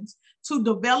institutions to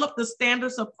develop the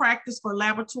standards of practice for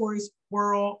laboratories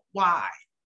worldwide.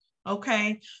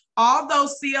 Okay, although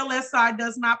CLSI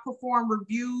does not perform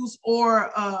reviews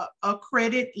or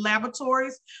accredit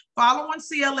laboratories, following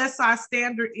CLSI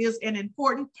standard is an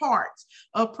important part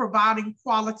of providing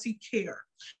quality care.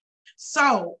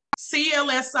 So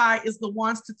CLSI is the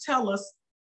ones to tell us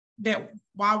that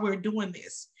why we're doing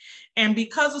this. And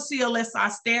because of CLSI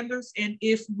standards, and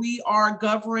if we are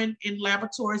governed in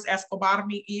laboratories as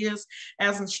phlebotomy is,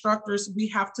 as instructors, we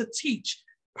have to teach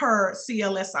per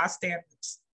CLSI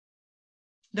standards.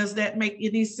 Does that make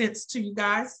any sense to you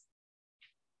guys?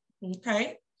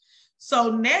 Okay.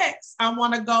 So next, I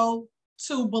want to go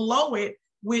to below it,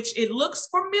 which it looks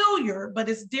familiar, but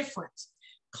it's different.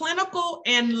 Clinical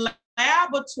and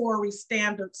laboratory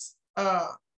standards.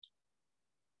 Oh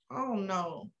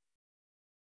no.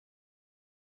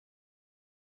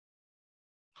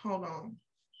 Hold on.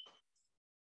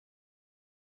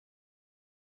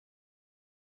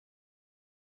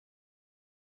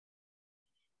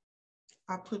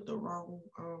 I put the wrong,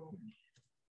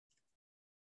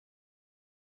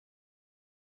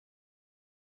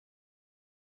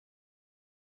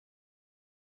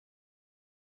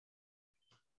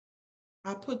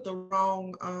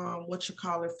 what you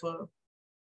call it for,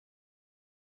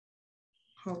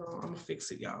 hold on, I'm gonna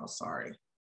fix it, y'all, sorry.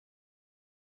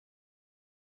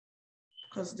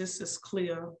 Because this is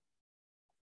clear.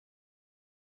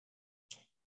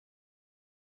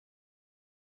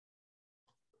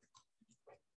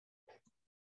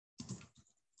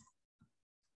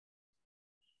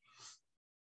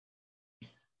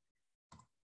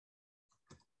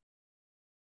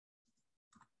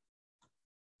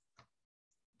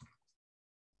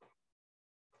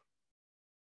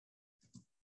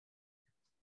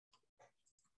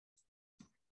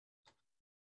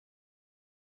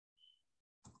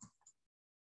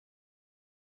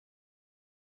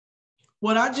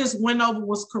 What I just went over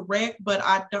was correct, but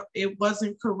it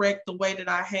wasn't correct the way that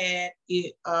I had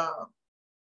it.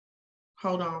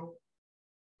 Hold on.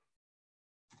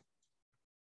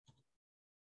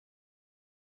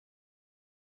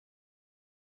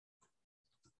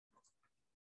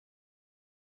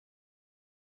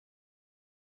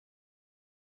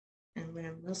 And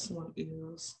then this one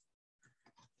is.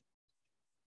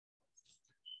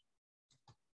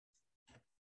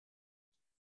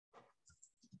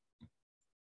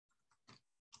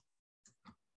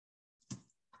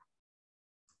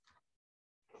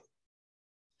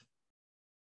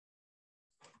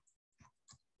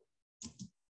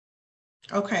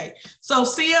 Okay, so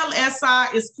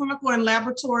CLSI is Clinical and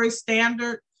Laboratory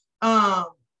Standard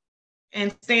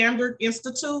and Standard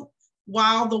Institute,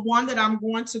 while the one that I'm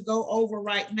going to go over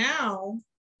right now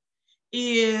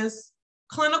is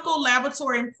Clinical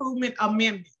Laboratory Improvement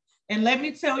Amendment. And let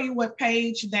me tell you what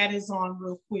page that is on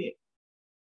real quick.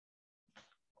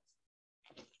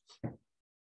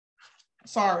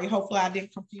 Sorry, hopefully I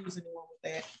didn't confuse anyone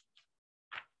with that.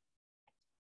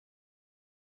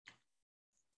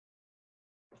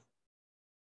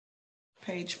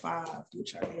 page 5,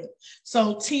 which I did.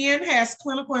 So 10 has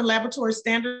Clinical and Laboratory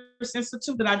Standards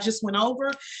Institute that I just went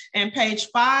over. And page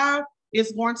 5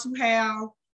 is going to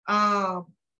have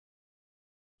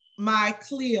my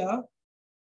CLIA.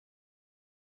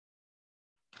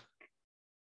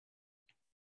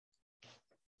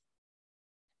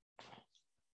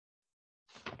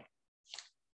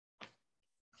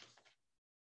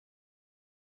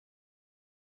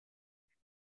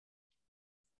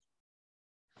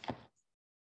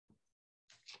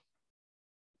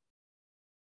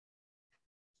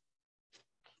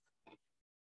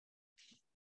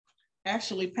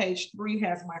 Actually, page 3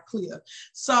 has my CLIA.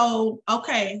 So,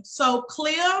 okay, so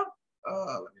CLIA,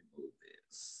 let me move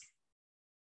this.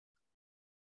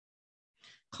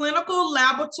 Clinical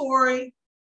Laboratory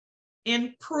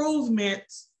Improvement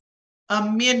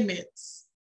Amendments.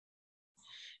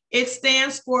 It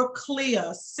stands for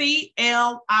CLIA,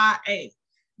 C-L-I-A.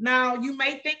 Now, you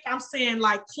may think I'm saying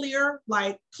like clear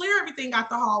everything out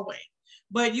the hallway,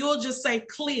 but you'll just say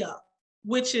CLIA,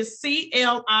 which is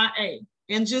C-L-I-A,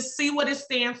 and just see what it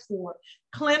stands for.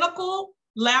 Clinical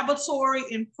Laboratory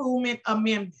Improvement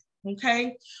Amendment,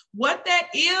 okay? What that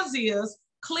is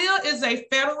CLIA is a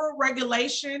federal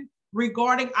regulation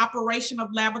regarding operation of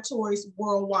laboratories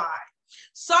worldwide.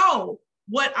 So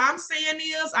what I'm saying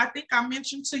is, I think I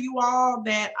mentioned to you all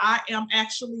that I am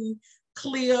actually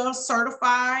CLIA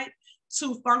certified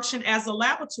to function as a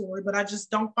laboratory, but I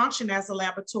just don't function as a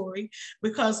laboratory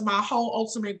because my whole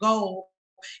ultimate goal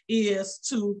is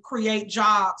to create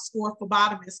jobs for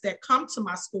phlebotomists that come to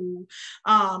my school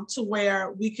to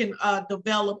where we can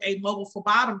develop a mobile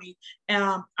phlebotomy.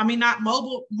 Not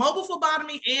mobile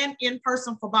phlebotomy and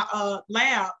in-person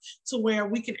lab to where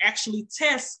we can actually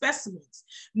test specimens.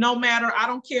 No matter, I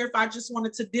don't care if I just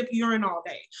wanted to dip urine all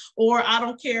day, or I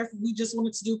don't care if we just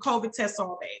wanted to do COVID tests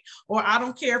all day, or I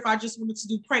don't care if I just wanted to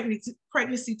do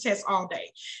pregnancy tests all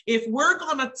day. If we're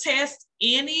gonna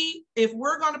if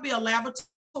we're gonna be a laboratory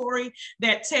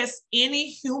that tests any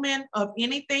human of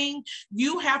anything,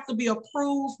 you have to be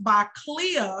approved by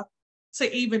CLIA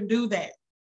to even do that.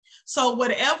 So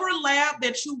whatever lab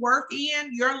that you work in,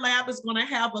 your lab is going to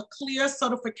have a CLIA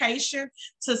certification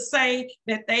to say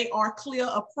that they are CLIA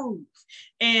approved.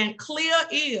 And CLIA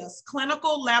is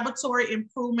Clinical Laboratory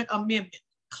Improvement Amendment,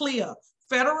 CLIA.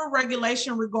 Federal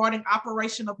regulation regarding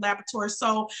operation of laboratories.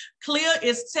 So CLIA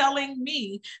is telling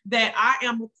me that I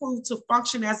am approved to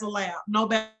function as a lab, no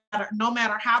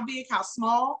matter how big, how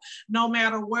small, no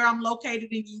matter where I'm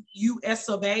located in US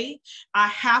of A, I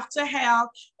have to have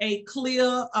a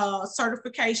CLIA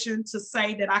certification to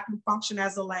say that I can function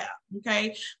as a lab,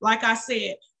 okay? Like I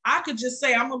said, I could just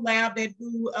say I'm a lab that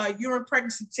do urine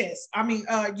pregnancy tests.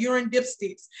 Urine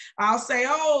dipsticks. I'll say,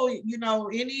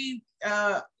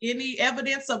 any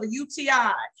evidence of a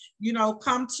UTI,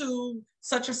 come to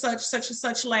such and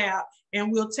such lab,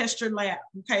 and we'll test your lab.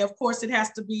 Okay. Of course, it has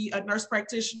to be a nurse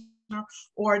practitioner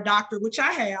or a doctor, which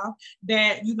I have,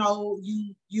 that you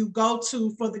go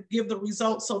to give the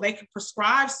results so they can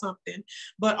prescribe something.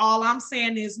 But all I'm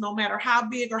saying is, no matter how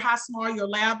big or how small your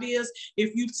lab is,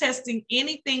 if you're testing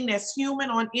anything that's human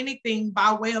on anything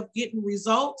by way of getting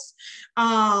results,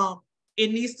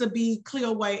 it needs to be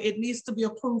CLIA way. It needs to be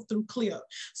approved through CLIA.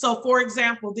 So for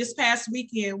example, this past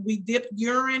weekend, we dipped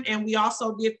urine and we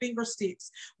also did finger sticks.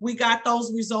 We got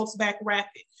those results back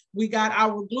rapid. We got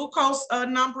our glucose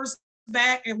numbers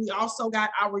back, and we also got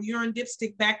our urine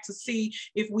dipstick back to see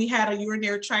if we had a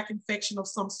urinary tract infection of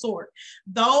some sort.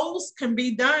 Those can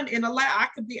be done in a lab. I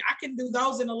can do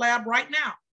those in a lab right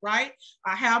now, right?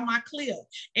 I have my CLIA,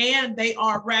 and they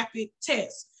are rapid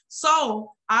tests.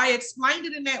 So I explained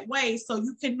it in that way so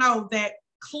you can know that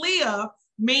CLIA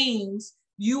means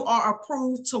you are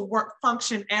approved to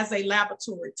function as a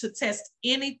laboratory to test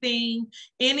anything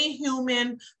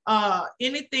human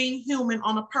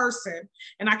on a person.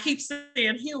 And I keep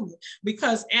saying human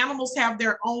because animals have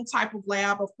their own type of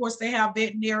lab. Of course, they have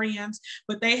veterinarians,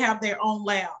 but they have their own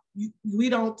lab. We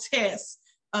don't test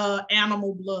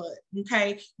animal blood,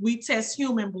 okay? We test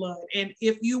human blood. And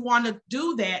if you want to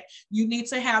do that, you need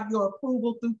to have your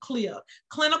approval through CLIA,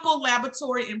 Clinical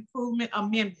Laboratory Improvement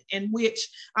Amendment, in which,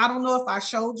 I don't know if I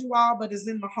showed you all, but it's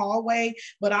in the hallway,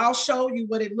 but I'll show you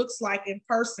what it looks like in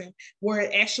person, where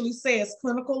it actually says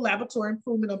Clinical Laboratory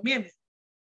Improvement Amendment.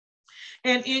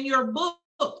 And in your book,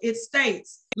 it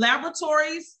states,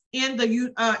 laboratories in the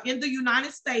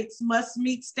United States must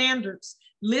meet standards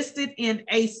listed in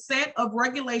a set of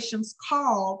regulations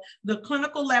called the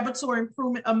Clinical Laboratory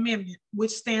Improvement Amendment,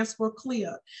 which stands for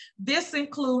CLIA. This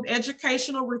includes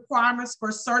educational requirements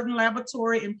for certain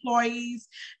laboratory employees,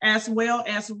 as well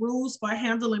as rules for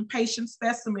handling patient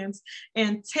specimens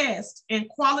and tests, and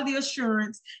quality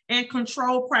assurance and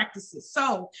control practices.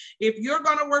 So if you're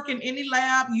going to work in any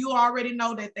lab, you already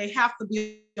know that they have to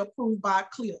be approved by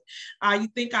CLIA. You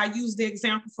think I use the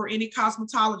example for any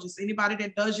cosmetologist, anybody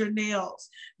that does your nails,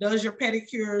 does your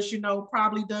pedicures, you know,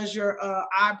 probably does your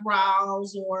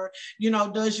eyebrows, or, you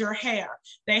know, does your hair.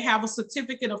 They have a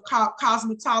certificate of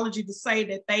cosmetology to say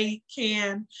that they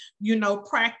can, you know,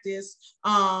 practice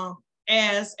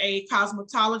as a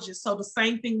cosmetologist. So the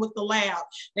same thing with the lab.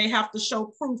 They have to show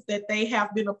proof that they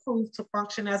have been approved to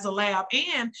function as a lab.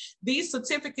 And these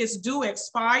certificates do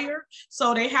expire,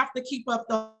 so they have to keep up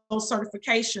those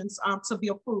certifications to be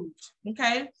approved,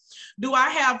 okay? Do I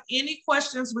have any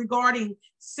questions regarding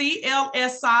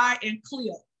CLSI and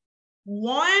CLIA?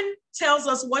 One tells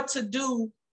us what to do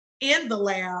in the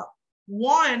lab.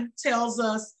 One tells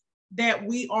us that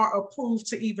we are approved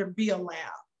to even be a lab,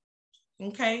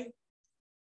 okay?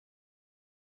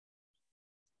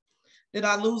 Did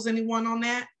I lose anyone on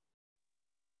that?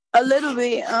 A little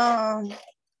bit.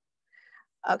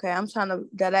 Okay, I'm trying to,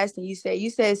 the last thing you said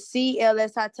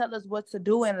CLSI, tell us what to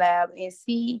do in lab, and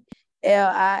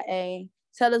CLIA,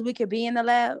 tell us we could be in the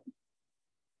lab.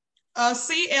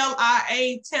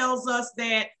 CLIA tells us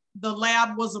that the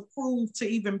lab was approved to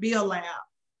even be a lab.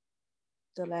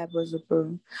 The lab was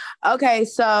approved. Okay,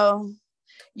 so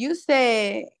you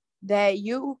said that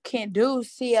you can do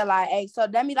CLIA. So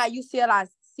that means like you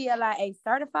CLIA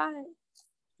certified?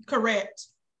 Correct.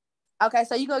 Okay,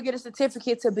 so you go get a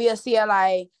certificate to be a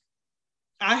CLIA.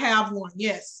 I have one,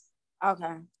 yes.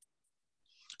 Okay.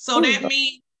 So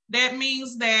that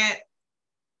means that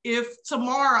if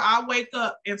tomorrow I wake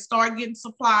up and start getting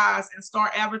supplies and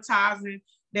start advertising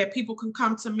that people can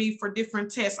come to me for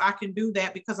different tests, I can do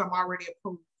that because I'm already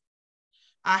approved.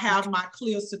 I have my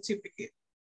CLIA certificate.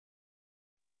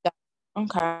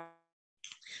 Okay.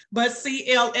 But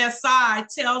CLSI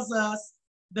tells us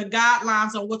the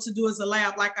guidelines on what to do as a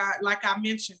lab, like I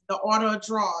mentioned, the order of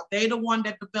draw. They the one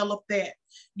that developed that.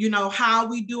 You know, how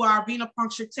we do our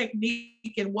venipuncture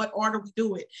technique and what order we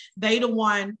do it. They the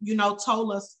one, you know,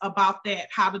 told us about that,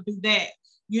 how to do that.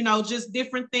 You know, just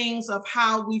different things of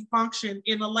how we function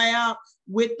in a lab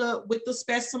with the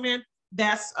specimen.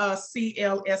 That's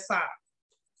CLSI.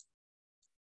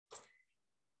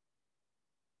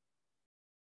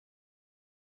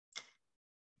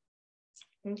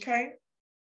 Okay.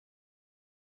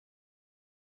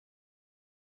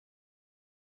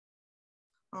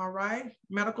 All right.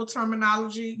 Medical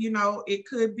terminology, you know, it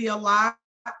could be a lot,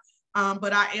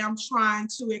 but I am trying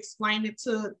to explain it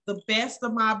to the best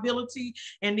of my ability.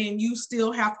 And then you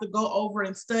still have to go over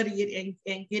and study it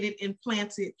and get it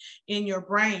implanted in your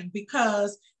brain,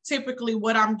 because typically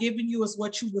what I'm giving you is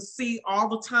what you will see all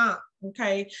the time.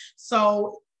 Okay.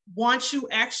 So once you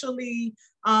actually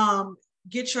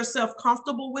get yourself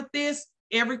comfortable with this,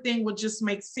 everything will just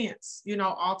make sense, you know,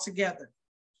 all together.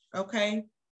 Okay.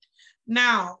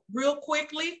 Now, real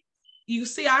quickly, you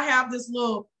see I have this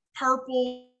little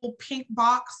purple pink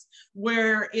box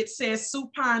where it says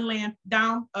supine laying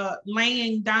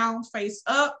down face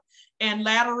up, and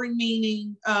lateral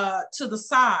meaning to the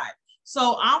side.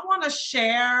 So I want to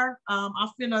share, I'm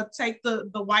gonna take the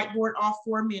whiteboard off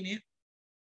for a minute,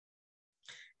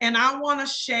 and I want to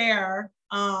share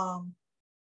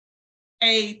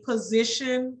a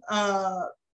position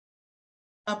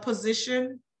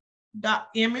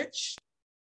image,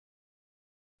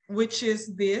 which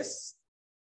is this,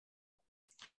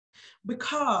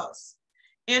 because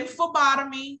in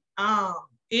phlebotomy,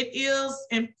 it is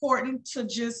important to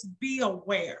just be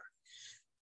aware.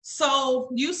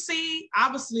 So you see,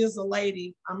 obviously it's a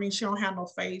lady. I mean, she don't have no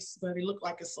face, but it looked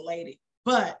like it's a lady.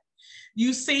 But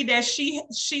you see that she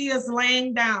is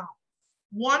laying down.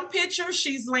 One picture,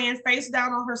 she's laying face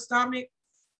down on her stomach.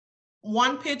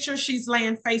 One picture, she's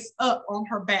laying face up on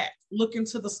her back, looking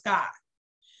to the sky.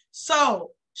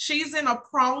 So she's in a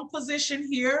prone position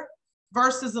here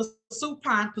versus a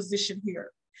supine position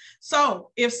here.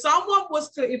 So if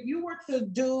you were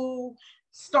to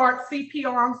start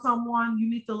CPR on someone, you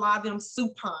need to lie them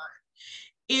supine.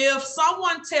 If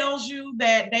someone tells you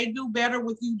that they do better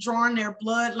with you drawing their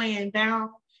blood laying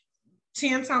down,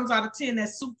 10 times out of 10,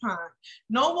 that's supine.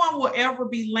 No one will ever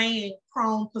be laying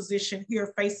prone position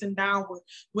here, facing downward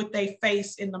with their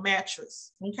face in the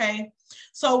mattress, okay?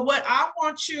 So what I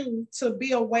want you to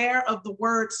be aware of the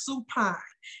word supine,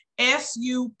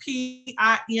 S-U-P-I-N-E,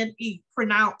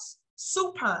 pronounced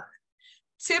supine.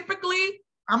 Typically,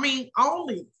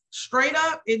 only straight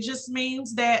up, it just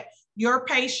means that your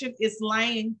patient is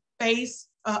laying face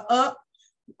up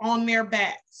on their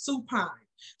back, supine.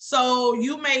 So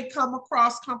you may come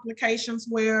across complications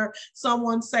where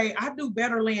someone say, I do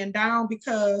better laying down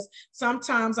because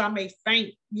sometimes I may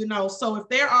faint, So if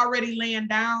they're already laying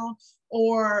down,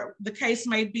 or the case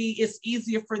may be, it's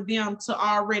easier for them to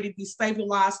already be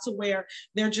stabilized to where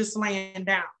they're just laying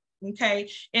down. Okay.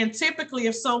 And typically,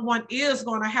 if someone is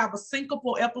going to have a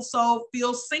syncopal episode,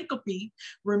 feel syncope,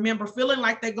 remember, feeling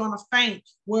like they're going to faint,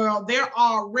 well, they're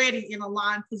already in a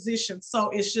lying position. So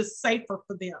it's just safer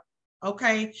for them.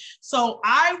 Okay. So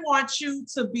I want you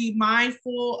to be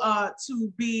mindful,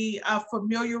 to be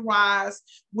familiarized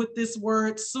with this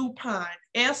word supine,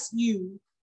 SUPINE,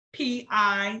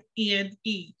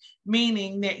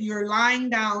 meaning that you're lying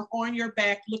down on your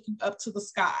back looking up to the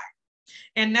sky.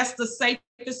 And that's the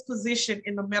safest position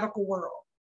in the medical world.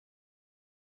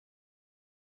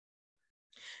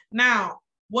 Now,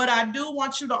 what I do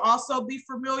want you to also be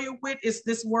familiar with is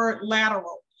this word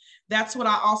lateral. That's what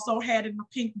I also had in the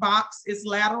pink box, is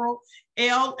lateral,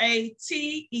 LATERAL,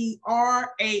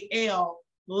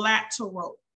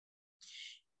 lateral.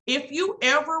 If you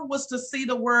ever was to see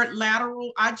the word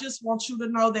lateral, I just want you to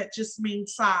know that just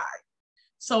means side.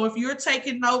 So if you're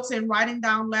taking notes and writing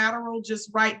down lateral, just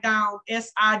write down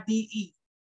SIDE,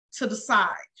 to the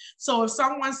side. So if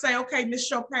someone say, okay, Miss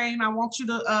Chopin, I want you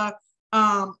to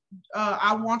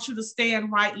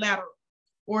stand right lateral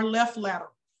or left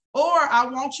lateral, or I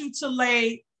want you to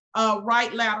lay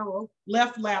right lateral,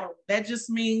 left lateral. That just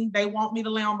means they want me to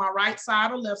lay on my right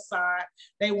side or left side.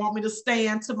 They want me to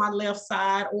stand to my left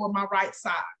side or my right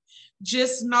side.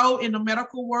 Just know in the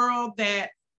medical world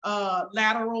that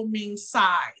lateral means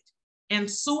side, and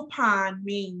supine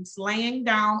means laying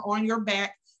down on your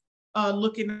back,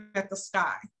 looking at the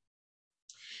sky.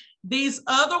 These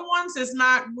other ones is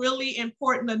not really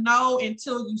important to know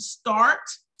until you start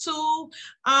to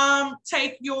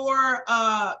take your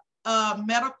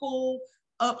medical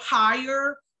up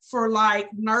higher for like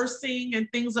nursing and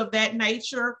things of that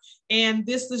nature. And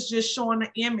this is just showing an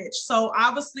image. So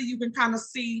obviously you can kind of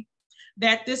see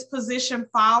that this position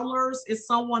Fowler's is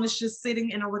someone is just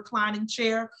sitting in a reclining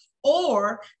chair,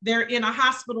 or they're in a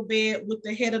hospital bed with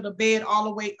the head of the bed all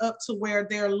the way up to where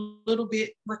they're a little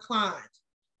bit reclined.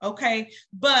 Okay.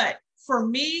 But for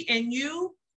me and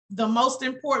you, the most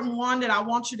important ones that I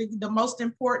want you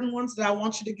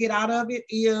to get out of it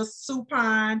is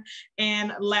supine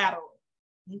and lateral.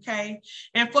 Okay.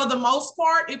 And for the most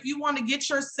part, if you want to get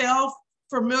yourself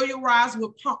familiarized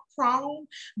with prone,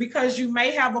 because you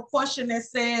may have a question that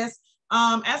says,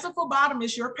 as a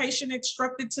phlebotomist, your patient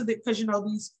instructed to because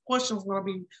these questions are going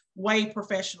to be way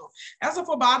professional. As a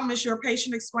phlebotomist, your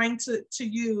patient explained to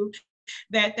you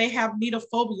that they have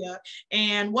needlephobia,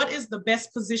 and what is the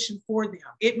best position for them.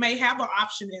 It may have an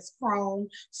option as prone,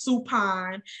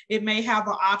 supine. It may have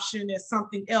an option as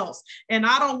something else. And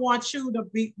I don't want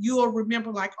you'll remember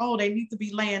like, oh, they need to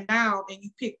be laying down, and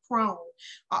you pick prone.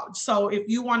 So if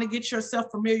you want to get yourself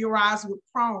familiarized with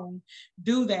prone,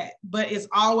 do that. But it's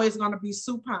always going to be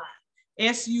supine,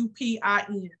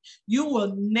 SUPIN. You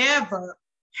will never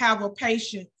have a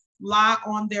patient lie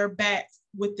on their back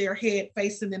with their head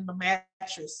facing in the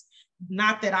mattress.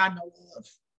 Not that I know of.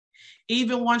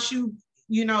 Even once you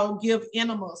give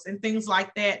enemas and things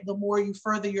like that, the more you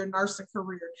further your nursing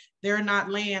career, they're not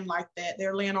laying like that.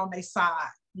 They're laying on their side,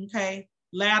 okay?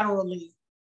 Laterally.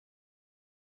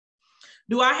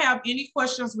 Do I have any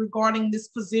questions regarding this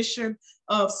position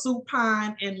of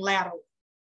supine and lateral?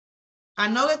 I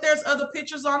know that there's other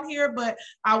pictures on here, but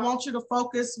I want you to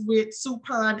focus with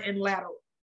supine and lateral.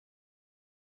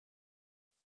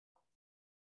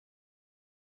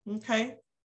 Okay,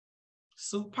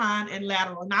 supine and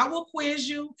lateral. And I will quiz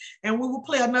you, and we will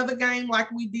play another game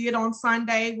like we did on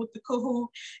Sunday with the Kahoot,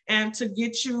 and to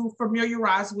get you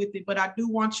familiarized with it. But I do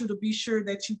want you to be sure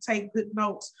that you take good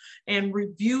notes and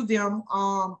review them,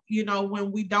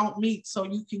 when we don't meet, so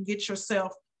you can get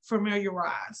yourself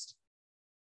familiarized.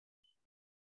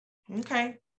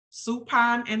 Okay,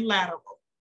 supine and lateral.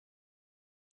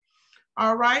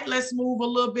 All right, let's move a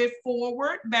little bit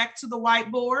forward, back to the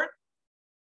whiteboard.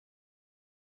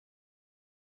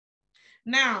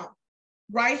 Now,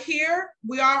 right here,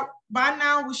 by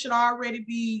now we should already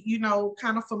be,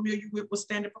 kind of familiar with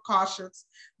standard precautions,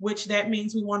 which that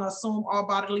means we want to assume all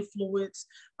bodily fluids,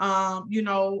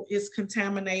 is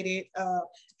contaminated,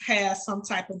 has some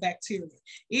type of bacteria.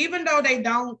 Even though they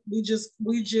don't, we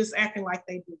just acting like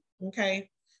they do, okay?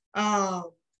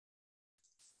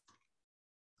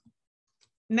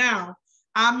 Now,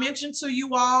 I mentioned to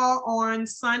you all on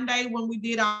Sunday when we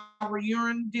did our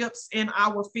urine dips and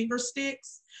our finger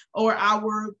sticks or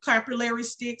our capillary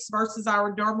sticks versus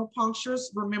our dermal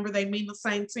punctures. Remember, they mean the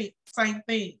same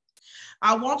thing.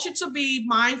 I want you to be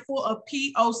mindful of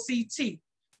POCT,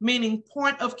 meaning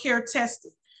point of care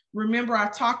testing. Remember, I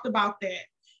talked about that.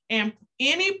 And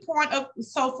any point of,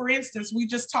 so for instance, we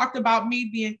just talked about me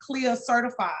being CLIA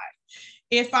certified.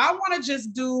 If I want to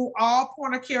just do all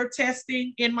point of care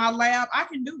testing in my lab, I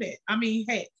can do that. I mean,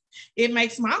 heck, it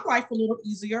makes my life a little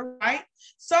easier, right?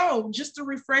 So just to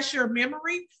refresh your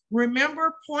memory,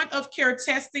 remember point of care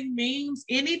testing means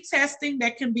any testing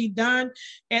that can be done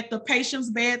at the patient's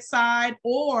bedside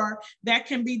or that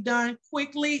can be done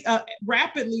quickly,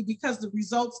 rapidly, because the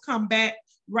results come back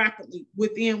rapidly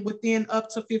within up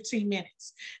to 15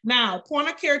 minutes. Now, point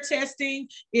of care testing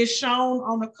is shown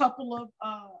on a couple of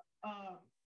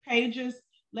pages.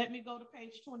 Let me go to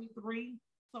page 23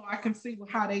 so I can see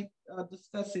how they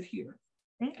discuss it here.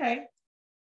 Okay.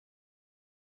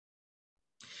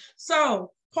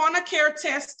 So point of care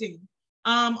testing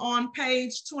on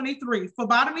page 23.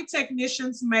 Phlebotomy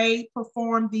technicians may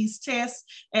perform these tests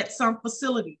at some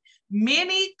facility.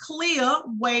 Many CLIA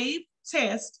wave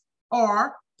tests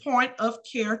are point of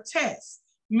care tests,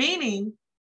 meaning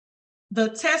the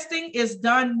testing is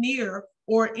done near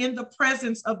or in the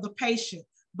presence of the patient,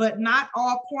 but not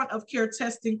all point of care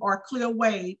testing are CLIA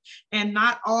wave and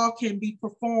not all can be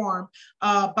performed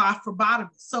by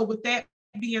phlebotomists. So with that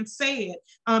being said,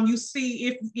 you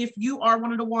see if you are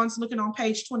one of the ones looking on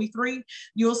page 23,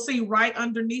 you'll see right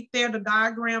underneath there the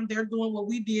diagram. They're doing what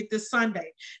we did this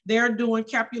Sunday. They're doing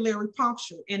capillary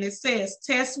puncture, and it says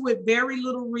tests with very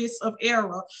little risk of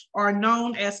error are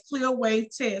known as CLIA wave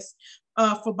tests.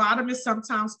 Phlebotomists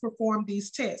sometimes perform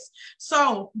these tests.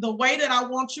 So the way that I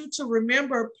want you to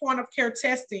remember point of care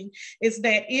testing is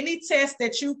that any test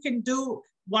that you can do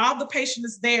while the patient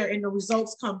is there and the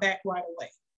results come back right away.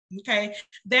 Okay,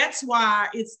 that's why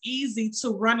it's easy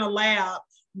to run a lab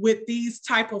with these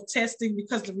type of testing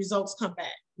because the results come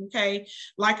back. Okay,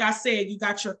 like I said, you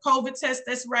got your COVID test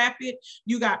that's rapid.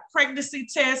 You got pregnancy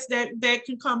tests that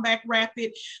can come back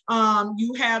rapid.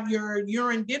 You have your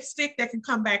urine dipstick that can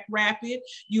come back rapid.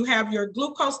 You have your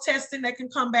glucose testing that can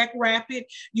come back rapid.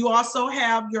 You also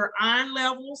have your iron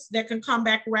levels that can come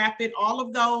back rapid. All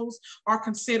of those are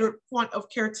considered point of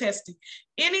care testing.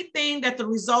 Anything that the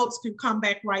results can come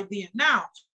back right then. Now,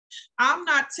 I'm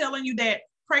not telling you that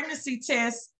pregnancy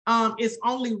test is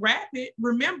only rapid.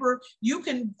 Remember, you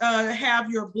can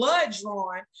have your blood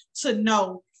drawn to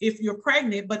know if you're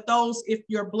pregnant, but if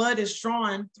your blood is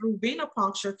drawn through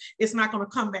venipuncture, it's not going to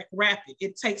come back rapid.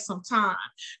 It takes some time.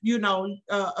 You know,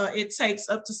 it takes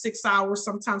up to 6 hours,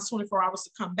 sometimes 24 hours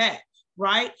to come back,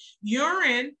 right?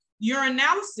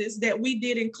 Urinalysis that we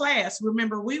did in class.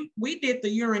 Remember, we did the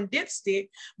urine dipstick,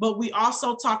 but we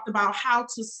also talked about how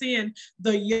to send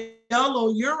the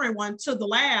yellow urine one to the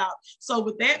lab. So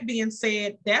with that being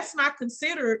said, that's not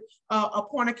considered a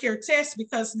point of care test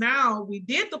because now we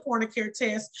did the point of care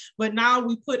test, but now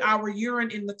we put our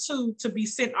urine in the tube to be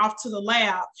sent off to the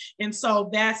lab. And so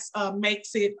that's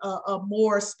makes it a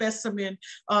more specimen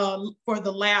for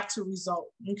the lab to result,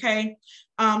 okay?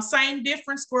 Same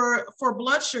difference for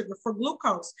blood sugar, for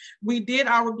glucose. We did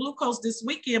our glucose this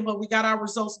weekend, but we got our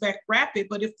results back rapid.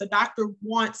 But if the doctor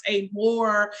wants a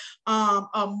more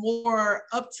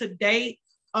up-to-date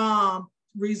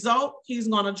result, he's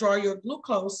going to draw your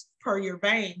glucose per your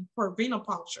vein, per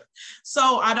venipuncture.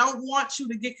 So I don't want you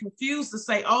to get confused to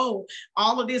say, oh,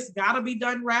 all of this got to be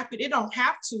done rapid. It don't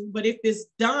have to, but if it's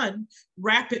done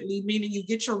rapidly, meaning you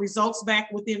get your results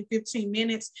back within 15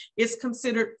 minutes, it's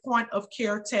considered point of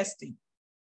care testing.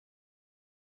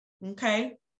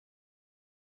 Okay?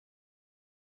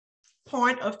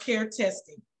 Point of care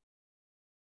testing.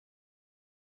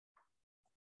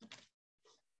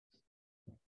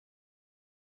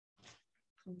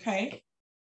 Okay,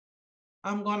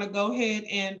 I'm going to go ahead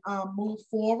and move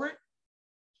forward.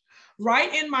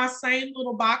 Right in my same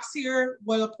little box here,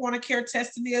 where the point of care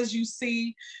testing is, you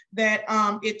see that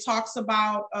it talks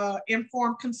about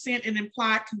informed consent and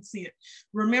implied consent.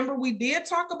 Remember, we did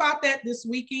talk about that this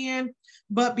weekend,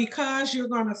 but because you're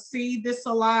going to see this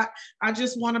a lot, I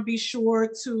just want to be sure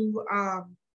to,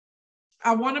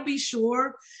 I want to be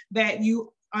sure that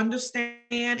you understand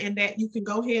and that you can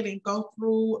go ahead and go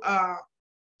through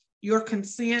your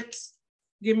consents.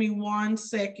 Give me 1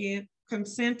 second.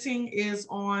 Consenting is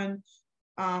on,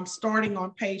 starting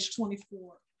on page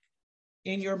 24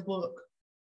 in your book.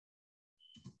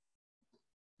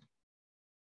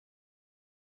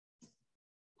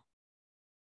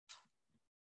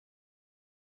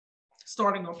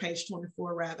 starting on page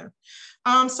 24 rather.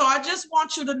 So I just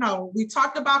want you to know, we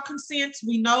talked about consent.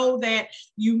 We know that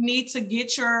you need to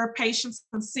get your patient's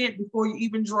consent before you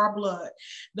even draw blood.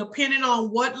 Depending on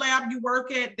what lab you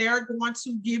work at, they're going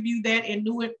to give you that in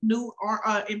new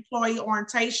employee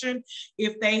orientation.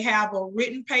 If they have a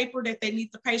written paper that they need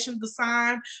the patient to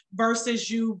sign versus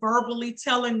you verbally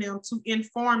telling them to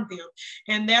inform them.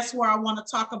 And that's where I want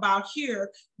to talk about here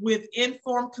with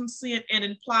informed consent and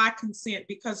implied consent,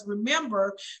 because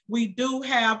remember, we do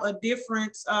have a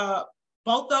difference.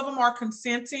 Both of them are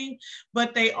consenting,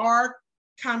 but they are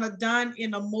kind of done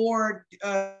in a more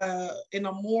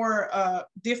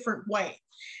different way.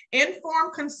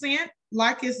 Informed consent,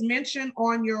 like is mentioned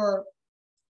on your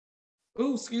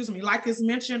like it's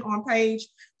mentioned on page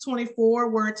 24,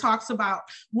 where it talks about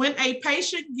when a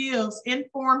patient gives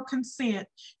informed consent,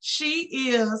 she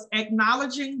is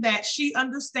acknowledging that she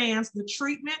understands the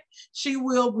treatment she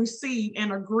will receive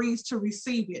and agrees to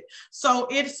receive it. So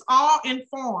it's all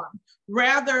informed.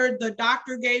 Rather, the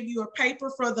doctor gave you a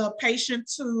paper for the patient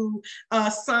to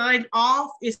sign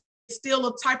off, it's still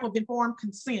a type of informed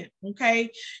consent,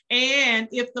 okay? And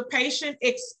if the patient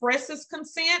expresses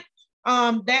consent,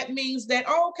 that means that,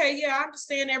 oh, okay, yeah, I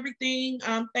understand everything.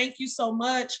 Thank you so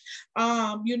much.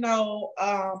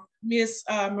 Miss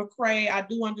McCray, I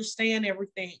do understand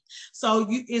everything. So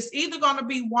it's either going to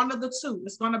be one of the two.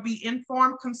 It's going to be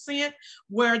informed consent,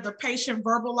 where the patient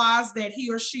verbalizes that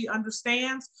he or she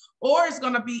understands, or it's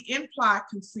going to be implied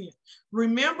consent.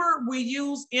 Remember, we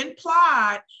use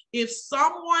implied if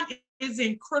someone is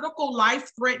in critical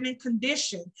life-threatening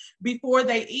condition before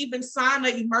they even sign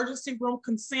an emergency room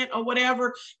consent or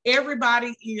whatever.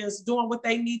 Everybody is doing what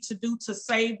they need to do to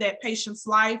save that patient's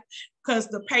life, because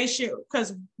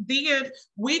then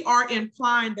we are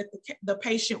implying that the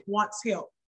patient wants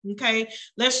help. Okay,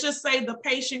 let's just say the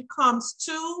patient comes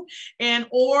to, and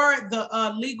or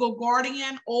the legal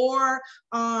guardian or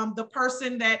the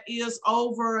person that is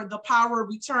over the power of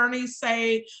attorney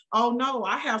say, oh no,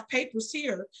 I have papers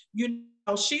here. You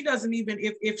know, she doesn't even,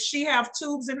 if she have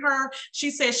tubes in her,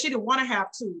 she says she didn't want to have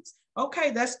tubes.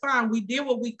 Okay, that's fine. We did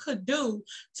what we could do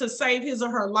to save his or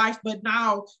her life, but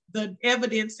now the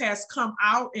evidence has come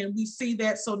out and we see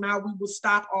that, so now we will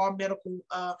stop all medical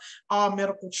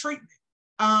treatment.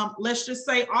 Let's just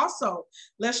say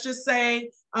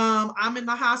I'm in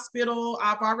the hospital,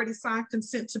 I've already signed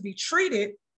consent to be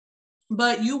treated,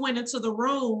 but you went into the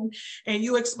room and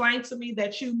you explained to me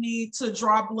that you need to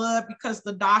draw blood because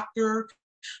the doctor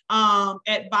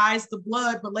advise the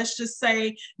blood, but let's just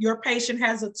say your patient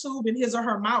has a tube in his or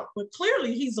her mouth, but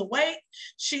clearly he's awake,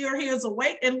 she or he is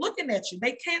awake and looking at you.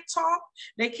 They can't talk,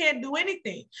 they can't do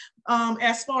anything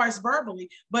as far as verbally,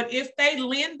 but if they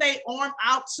lend their arm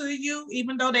out to you,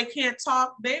 even though they can't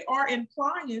talk, they are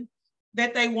implying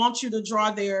that they want you to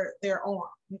draw their arm.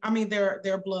 I mean,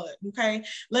 their blood, okay?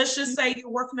 Let's just say you're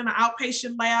working in an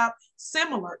outpatient lab,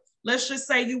 similar. Let's just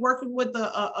say you're working with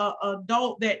a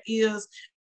adult that is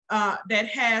that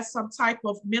has some type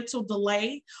of mental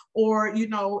delay, or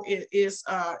it is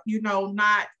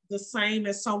not the same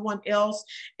as someone else,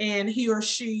 and he or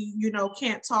she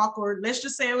can't talk, or let's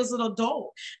just say it was an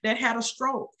adult that had a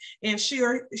stroke and she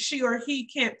or he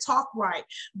can't talk right,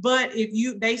 but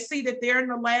if they see that they're in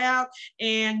the lab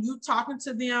and you talking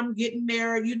to them, getting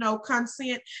their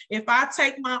consent, if I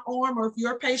take my arm, or if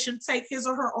your patient take his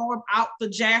or her arm out the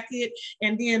jacket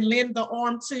and then lend the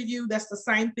arm to you, that's the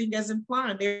same thing as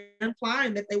implying. They're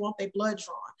implying that they want their blood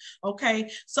drawn. Okay,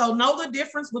 so know the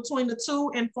difference between the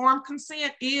two. Informed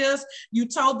consent is you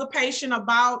told the patient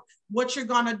about what you're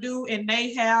going to do, and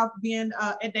they have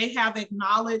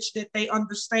acknowledged that they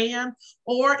understand.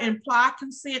 Or implied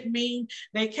consent mean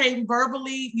they came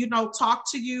verbally talk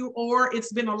to you, or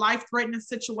it's been a life-threatening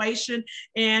situation,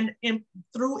 and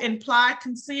through implied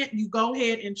consent you go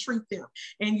ahead and treat them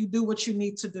and you do what you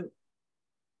need to do.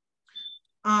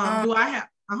 Do I have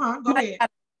go ahead.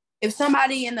 If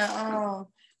somebody in a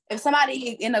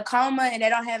coma and they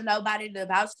don't have nobody to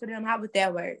vouch for them, how would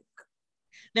that work?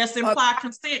 That's implied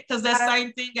consent, because that's the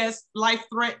same thing as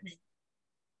life-threatening.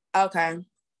 Okay.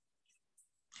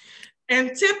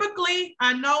 And typically,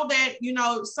 I know that,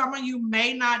 some of you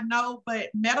may not know,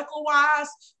 but medical-wise,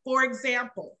 for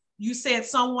example, you said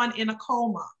someone in a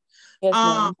coma.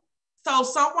 Yes, so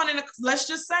let's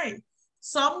just say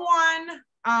someone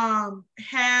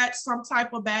had some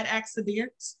type of bad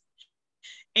accident,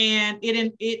 and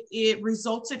it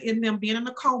resulted in them being in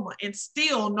a coma, and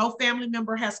still no family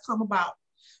member has come about.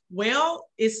 Well,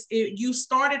 you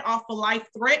started off a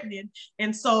life-threatening,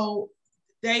 and so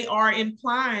they are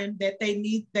implying that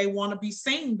they want to be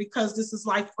seen because this is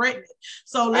life threatening.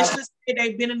 So let's just say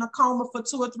they've been in a coma for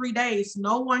 2 or 3 days.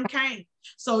 No one came.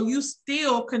 So you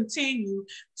still continue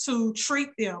to treat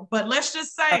them. But let's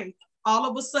just say all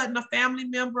of a sudden a family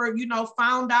member,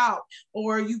 found out,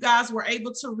 or you guys were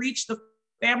able to reach the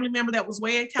family member that was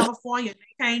way in California,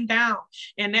 they came down,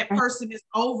 and that person is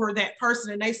over that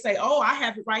person, and they say, oh, I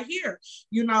have it right here.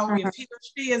 If he or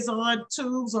she is on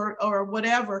tubes or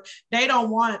whatever, they don't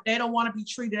want to be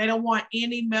treated. They don't want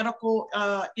any medical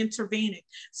intervening.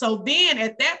 So then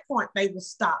at that point, they will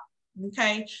stop.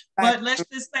 Okay. But let's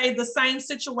just say the same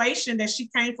situation, that she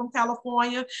came from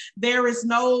California. There is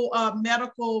no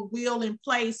medical will in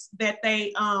place that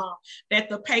that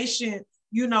the patient,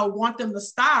 want them to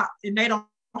stop, and they don't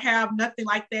have nothing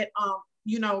like that,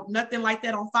 nothing like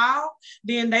that on file,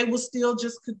 then they will still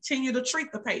just continue to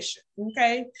treat the patient.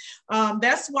 Okay.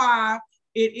 That's why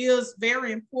it is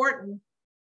very important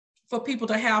for people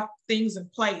to have things in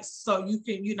place so you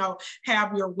can,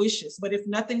 have your wishes. But if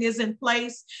nothing is in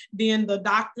place, then the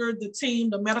doctor, the team,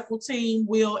 the medical team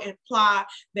will imply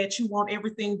that you want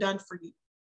everything done for you.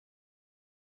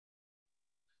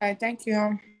 All right, thank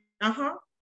you.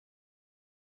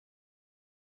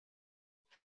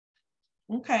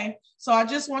 Okay, so I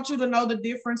just want you to know the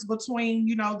difference between,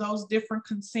 those different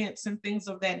consents and things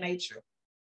of that nature.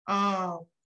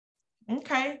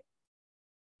 Okay.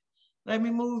 Let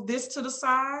me move this to the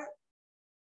side.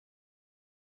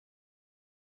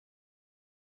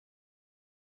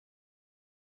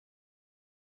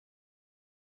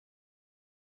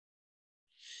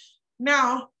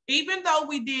 Now, even though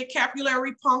we did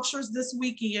capillary punctures this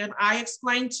weekend, I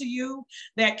explained to you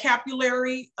that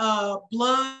capillary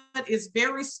blood is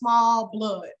very small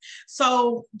blood.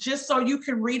 So just so you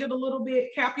can read it a little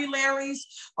bit, capillaries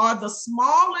are the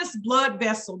smallest blood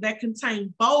vessel that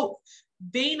contain both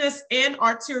venous and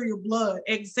arterial blood.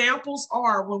 Examples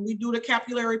are when we do the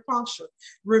capillary puncture.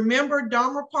 Remember,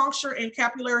 dermal puncture and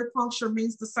capillary puncture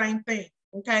means the same thing.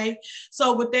 Okay,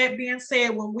 so with that being said,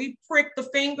 when we prick the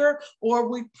finger or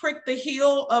we prick the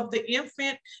heel of the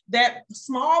infant, that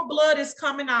small blood is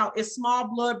coming out. It's small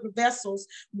blood vessels,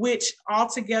 which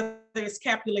altogether is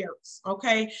capillaries.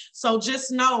 Okay, so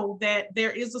just know that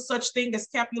there is a such thing as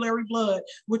capillary blood,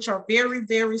 which are very,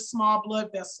 very small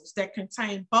blood vessels that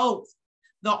contain both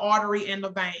the artery and the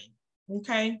vein.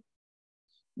 Okay,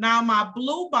 now my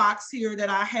blue box here that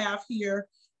I have here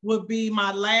would be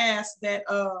my last that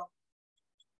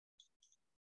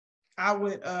I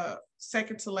would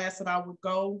second to last that I would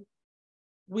go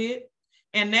with,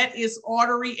 and that is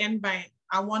artery and vein.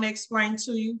 I want to explain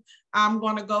to you. I'm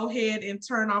going to go ahead and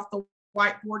turn off the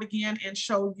whiteboard again and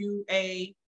show you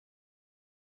a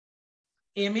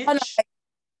image. Oh, no.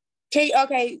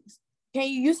 Can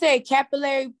you say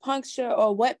capillary puncture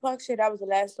or what puncture? That was the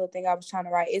last little thing I was trying to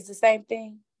write. Is the same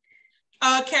thing?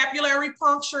 Capillary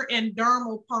puncture and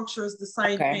dermal puncture is the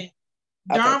same thing.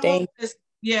 Dermal is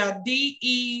DERMAL.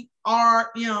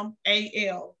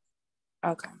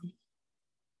 Okay.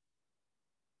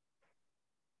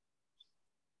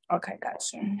 Okay,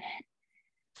 gotcha.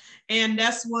 And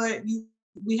that's what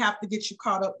we have to get you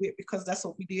caught up with, because that's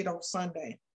what we did on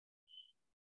Sunday.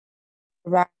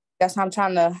 Right. That's how I'm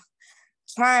trying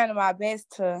my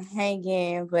best to hang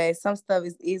in, but some stuff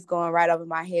is going right over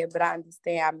my head, but I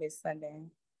understand I missed Sunday.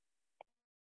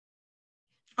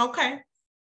 Okay.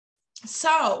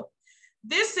 So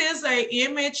this is an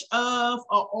image of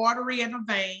an artery and a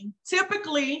vein.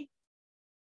 Typically,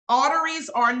 arteries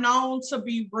are known to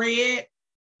be red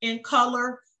in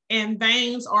color and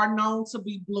veins are known to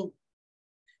be blue.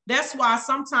 That's why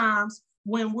sometimes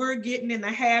when we're getting in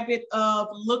the habit of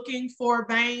looking for a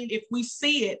vein, if we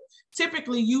see it,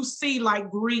 typically you see like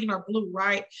green or blue,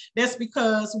 right? That's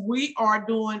because we are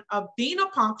doing a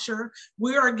venipuncture.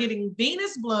 We are getting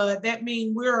venous blood. That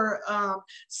means we're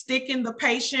sticking the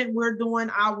patient. We're doing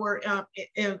our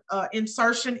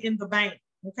insertion in the vein.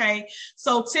 Okay,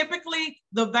 so typically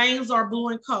the veins are blue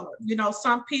in color.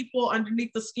 Some people underneath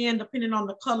the skin, depending on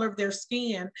the color of their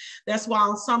skin, that's why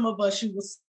on some of us you will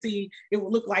see it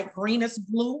will look like greenish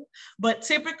blue, but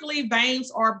typically veins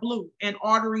are blue and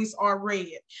arteries are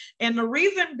red. And the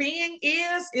reason being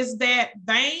is that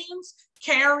veins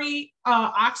carry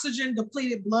oxygen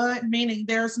depleted blood, meaning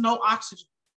there's no oxygen,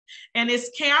 and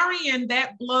it's carrying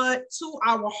that blood to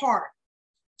our heart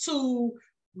to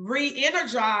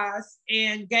re-energize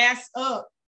and gas up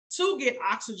to get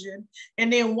oxygen.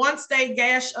 And then once they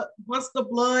gas up, once the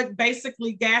blood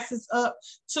basically gases up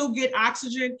to get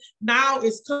oxygen, now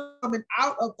it's coming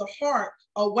out of the heart,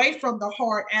 away from the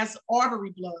heart as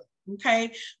artery blood.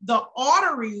 Okay, the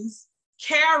arteries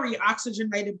carry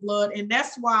oxygenated blood. And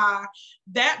that's why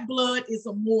that blood is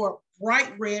a more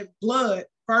bright red blood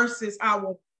versus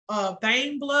our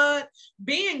vein blood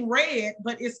being red,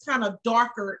 but it's kind of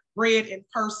darker red in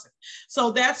person.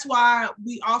 So that's why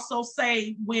we also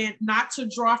say when not to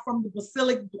draw from the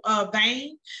basilic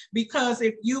vein, because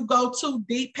if you go too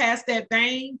deep past that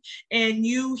vein and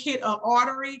you hit an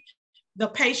artery, the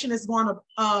patient is going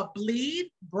to bleed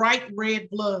bright red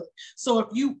blood. So if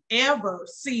you ever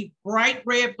see bright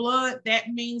red blood, that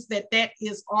means that that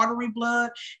is artery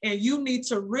blood, and you need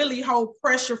to really hold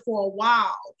pressure for a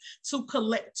while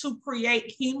to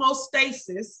create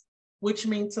hemostasis, which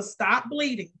means to stop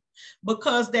bleeding,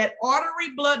 because that artery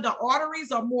blood, the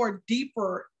arteries are more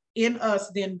deeper in us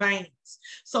than veins.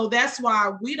 So that's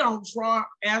why we don't draw,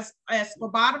 as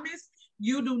phlebotomists,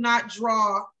 you do not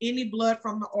draw any blood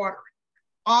from the artery.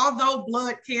 Although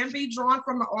blood can be drawn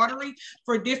from the artery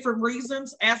for different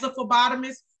reasons, as a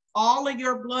phlebotomist, all of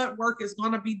your blood work is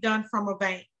going to be done from a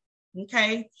vein,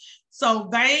 okay? So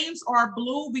veins are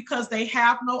blue because they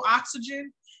have no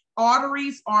oxygen.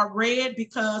 Arteries are red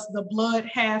because the blood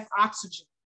has oxygen,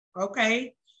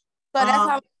 okay? So that's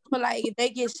how, like, if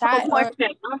they get shot.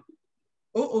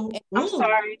 I'm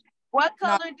sorry. What No.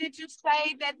 color did you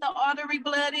say that the artery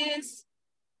blood is?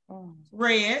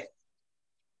 Red.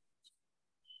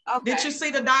 Okay. Did you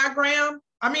see the diagram?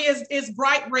 I mean, it's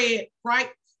bright red, bright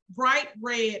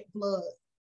red blood.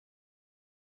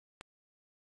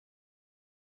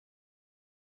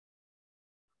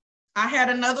 I had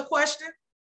another question.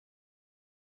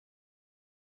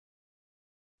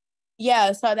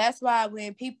 Yeah, so that's why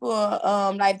when people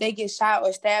like they get shot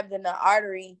or stabbed in the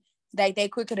artery, like they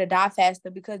quicker to die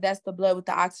faster because that's the blood with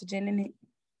the oxygen in it.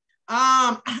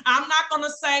 I'm not going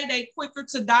to say they quicker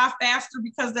to die faster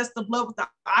because that's the blood with the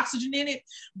oxygen in it,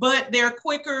 but they're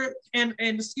quicker, and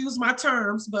excuse my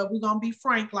terms, but we're going to be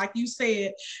frank, like you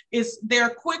said,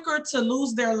 they're quicker to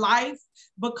lose their life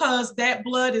because that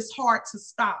blood is hard to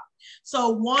stop. So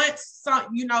once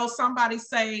somebody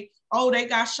say, oh, they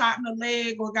got shot in the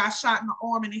leg or got shot in the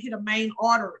arm and it hit a main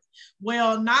artery.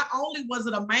 Well, not only was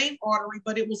it a main artery,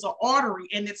 but it was an artery,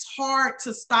 and it's hard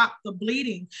to stop the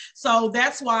bleeding. So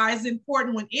that's why it's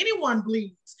important when anyone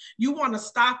bleeds, you want to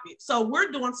stop it. So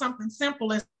we're doing something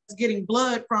simple as getting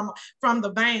blood from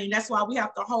the vein. That's why we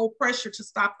have to hold pressure to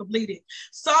stop the bleeding.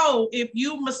 So if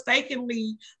you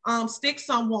mistakenly stick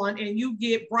someone and you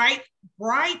get bright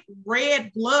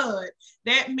red blood,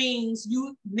 that means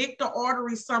you nicked the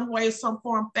artery some way, some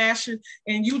form, fashion,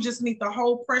 and you just need to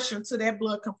hold pressure until that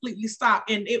blood completely stop.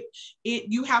 And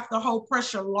you have to hold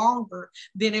pressure longer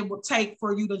than it would take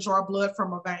for you to draw blood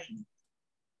from a vein.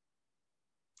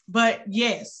 But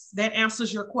yes, that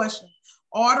answers your question.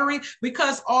 Artery,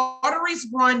 because arteries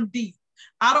run deep.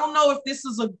 I don't know if this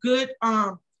is a good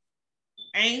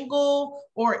angle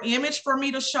or image for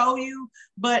me to show you,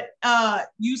 but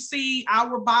you see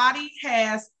our body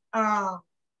has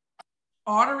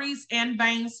arteries and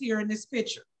veins here in this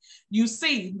picture. You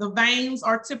see the veins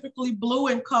are typically blue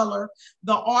in color.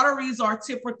 The arteries are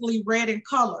typically red in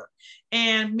color,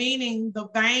 and meaning the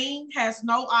vein has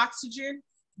no oxygen,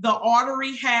 the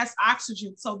artery has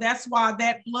oxygen. So that's why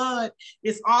that blood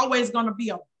is always going to be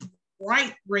a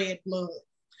bright red blood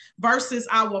versus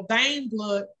our vein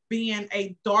blood being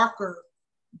a darker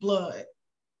blood.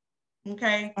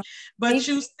 Okay. But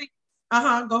you see,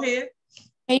 go ahead.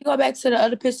 Can you go back to the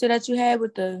other picture that you had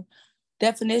with the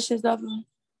definitions of them?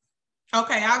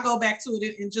 Okay, I'll go back to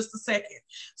it in just a second.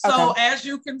 So as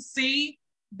you can see,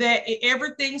 that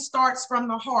everything starts from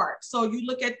the heart. So you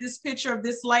look at this picture of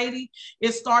this lady,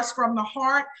 it starts from the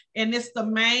heart, and it's the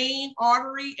main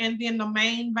artery and then the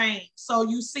main vein. So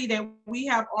you see that we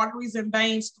have arteries and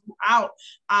veins throughout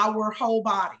our whole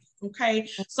body. Okay,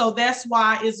 so that's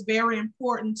why it's very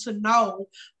important to know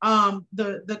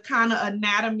the kind of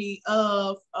anatomy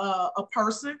of a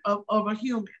person, of a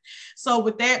human. So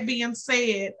with that being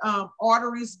said,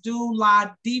 arteries do lie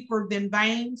deeper than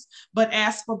veins, but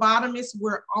as phlebotomists,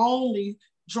 we're only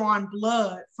drawing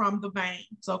blood from the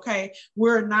veins. Okay,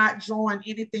 we're not drawing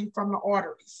anything from the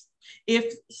arteries.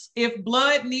 If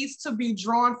blood needs to be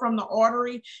drawn from the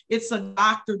artery, it's a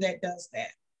doctor that does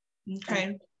that.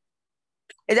 Okay.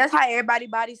 Is that how everybody's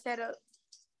body set up?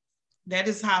 That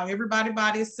is how everybody's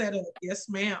body is set up. Yes,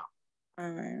 ma'am. All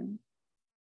right.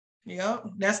 Yep,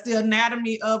 that's the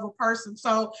anatomy of a person.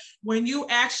 So when you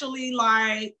actually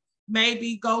like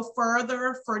maybe go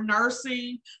further for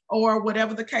nursing or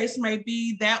whatever the case may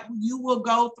be, that you will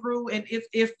go through, and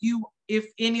if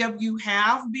any of you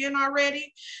have been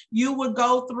already, you would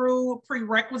go through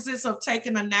prerequisites of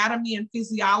taking anatomy and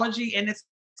physiology, and it's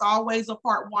It's always a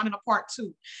part 1 and a part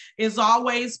 2. It's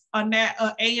always a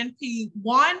A&P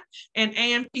 1 and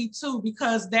A&P 2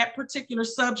 because that particular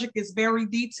subject is very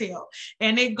detailed.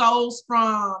 And it goes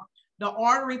from the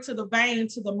artery to the vein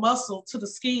to the muscle to the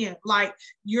skin. Like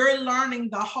you're learning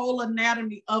the whole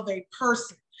anatomy of a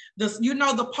person. You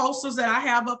know, the posters that I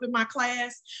have up in my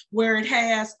class where it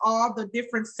has all the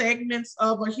different segments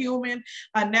of a human,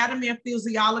 anatomy and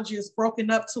physiology is broken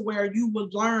up to where you will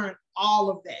learn all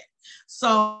of that.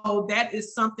 So that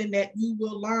is something that you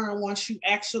will learn once you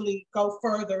actually go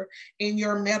further in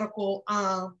your medical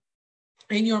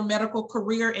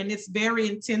career, and it's very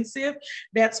intensive.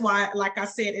 That's why, like I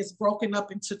said, it's broken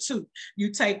up into 2.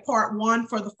 You take part 1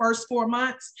 for the first 4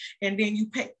 months, and then you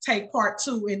take part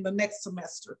 2 in the next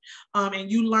semester,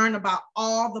 and you learn about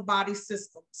all the body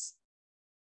systems.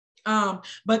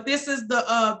 But this is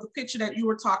the picture that you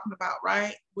were talking about,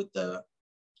 right? With the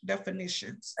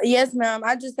definitions. Yes, ma'am.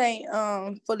 I just ain't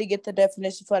fully get the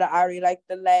definition for the artery, like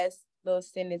the last little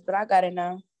sentence, but I got it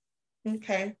now.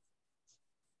 Okay.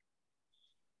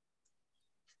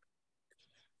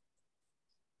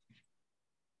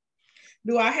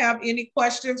 Do I have any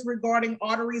questions regarding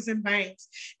arteries and veins?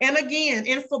 And again,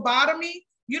 in phlebotomy,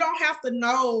 you don't have to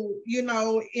know, you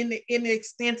know, in the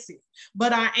extensive,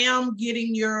 but I am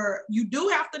getting you do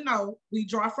have to know, we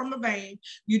draw from the vein.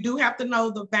 You do have to know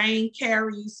the vein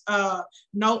carries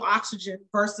no oxygen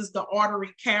versus the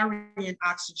artery carrying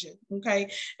oxygen,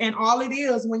 okay? And all it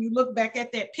is, when you look back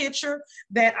at that picture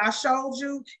that I showed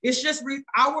you, it's just,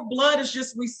 our blood is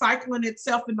just recycling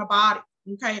itself in the body.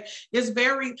 Okay, it's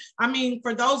very, I mean,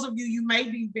 for those of you, you may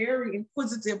be very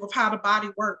inquisitive of how the body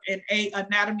works, and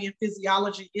anatomy and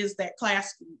physiology is that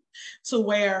class for you, to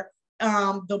where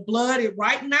the blood,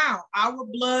 right now, our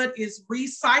blood is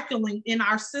recycling in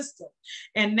our system.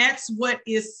 And that's what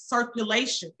is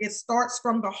circulation. It starts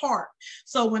from the heart.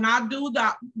 So when I do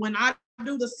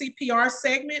the CPR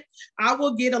segment, I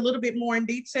will get a little bit more in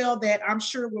detail that I'm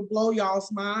sure will blow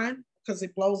y'all's mind, because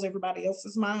it blows everybody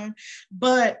else's mind.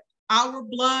 But our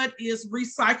blood is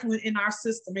recycling in our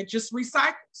system. It just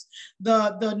recycles.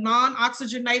 The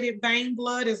non-oxygenated vein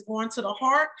blood is going to the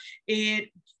heart. It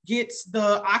gets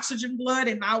the oxygen blood,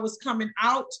 and now it's coming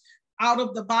out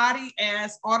of the body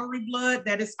as artery blood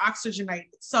that is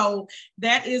oxygenated. So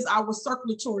that is our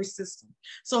circulatory system.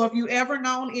 So if you ever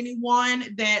known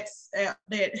anyone that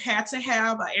had to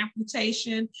have an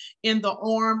amputation in the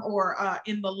arm or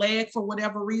in the leg for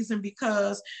whatever reason,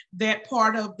 because that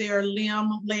part of their limb,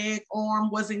 leg,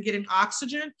 arm wasn't getting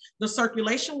oxygen, the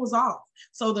circulation was off.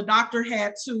 So the doctor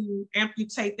had to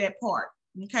amputate that part,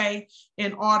 okay,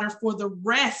 in order for the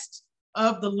rest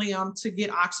of the limb to get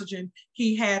oxygen.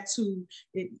 He had to,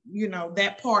 you know,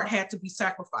 that part had to be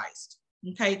sacrificed.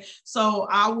 Okay, so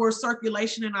our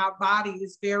circulation in our body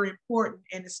is very important,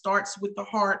 and it starts with the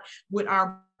heart, with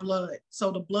our blood.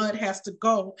 So the blood has to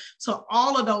go to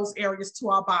all of those areas to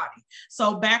our body.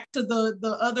 So back to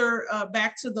the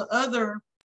other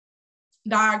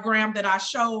diagram that I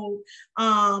showed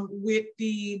with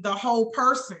the whole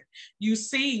person. You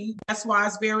see, that's why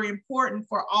it's very important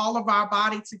for all of our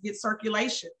body to get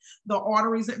circulation. The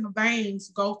arteries and the veins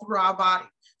go through our body.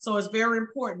 So it's very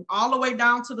important, all the way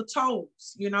down to the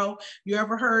toes. You know, you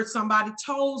ever heard somebody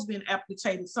toes being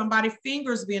amputated, somebody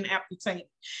fingers being amputated?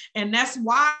 And that's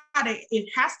why it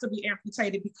has to be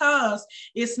amputated, because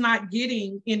it's not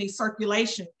getting any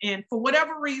circulation. And for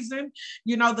whatever reason,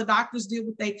 you know, the doctors did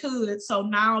what they could. So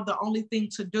now the only thing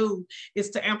to do is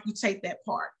to amputate that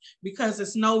part, because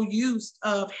it's no use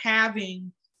of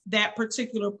having that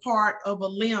particular part of a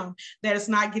limb that is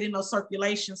not getting no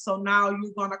circulation. So now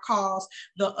you're going to cause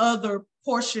the other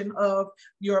portion of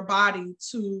your body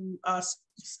to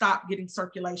stop getting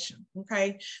circulation.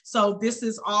 Okay, so this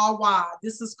is all why.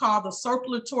 This is called the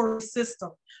circulatory system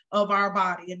of our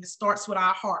body, and it starts with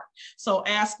our heart. So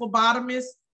as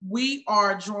phlebotomists, we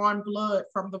are drawing blood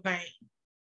from the vein.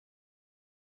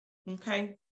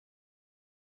 Okay,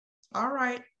 all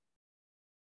right.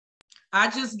 I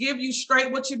just give you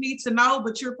straight what you need to know,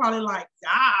 but you're probably like,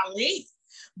 golly.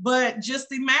 But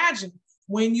just imagine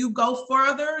when you go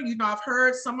further, you know, I've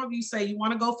heard some of you say you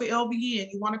want to go for LVN,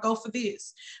 you want to go for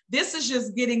this. This is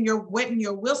just getting your wetting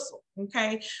your whistle,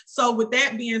 okay? So with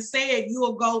that being said, you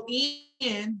will go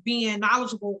in being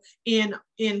knowledgeable in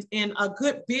a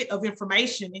good bit of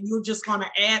information, and you're just going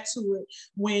to add to it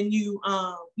when you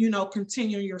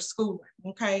continue your schooling,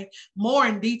 okay, more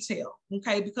in detail,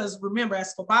 okay? Because remember,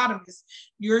 as phlebotomists,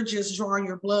 you're just drawing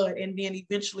your blood, and then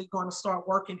eventually going to start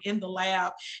working in the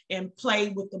lab and play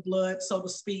with the blood, so to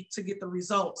speak, to get the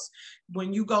results.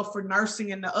 When you go for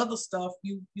nursing and the other stuff,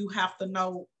 you have to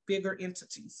know bigger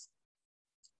entities.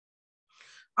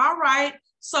 All right,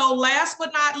 So last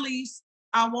but not least,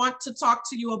 I want to talk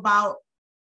to you about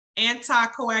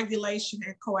anticoagulation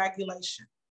and coagulation.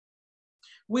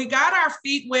 We got our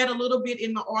feet wet a little bit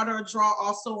in the order of draw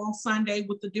also on Sunday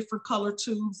with the different color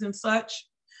tubes and such.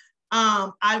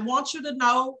 I want you to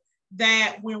know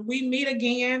that when we meet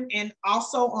again, and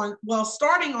also on, well,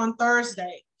 starting on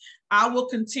Thursday, I will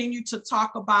continue to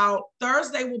talk about,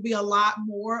 Thursday will be a lot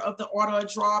more of the order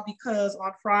of draw because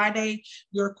on Friday,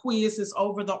 your quiz is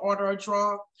over the order of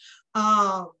draw.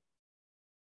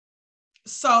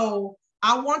 So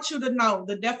I want you to know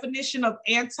the definition of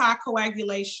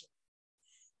anticoagulation.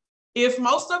 If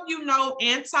most of you know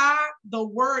anti, the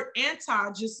word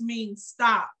anti just means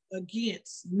stop,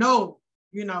 against, no,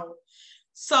 you know.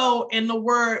 So, and the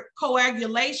word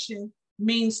coagulation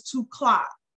means to clot.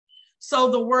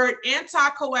 So the word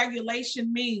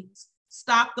anticoagulation means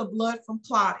stop the blood from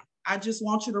clotting. I just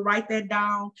want you to write that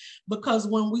down because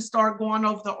when we start going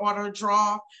over the order of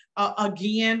draw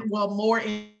again, well, more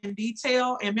in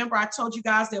detail. And remember, I told you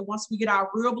guys that once we get our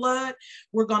real blood,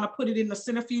 we're going to put it in the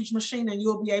centrifuge machine and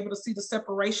you'll be able to see the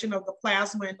separation of the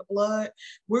plasma and the blood.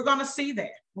 We're going to see that.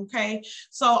 Okay.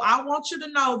 So I want you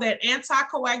to know that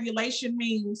anticoagulation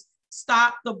means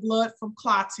stop the blood from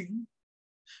clotting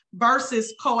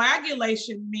versus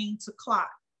coagulation means to clot.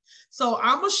 So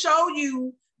I'm going to show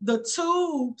you the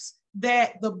tubes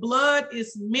that the blood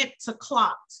is meant to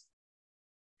clot.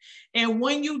 And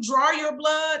when you draw your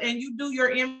blood and you do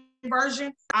your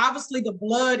inversion, obviously the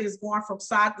blood is going from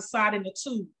side to side in the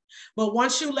tube. But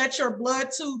once you let your blood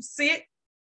tube sit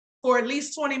for at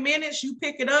least 20 minutes, you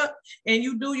pick it up and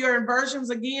you do your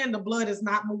inversions again, the blood is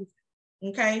not moving.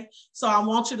 Okay. So I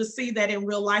want you to see that in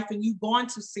real life and you're going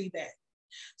to see that.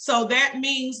 So that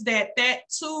means that that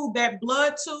tube, that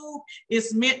blood tube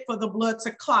is meant for the blood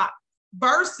to clot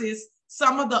versus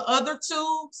some of the other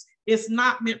tubes, it's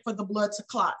not meant for the blood to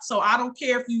clot. So I don't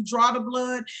care if you draw the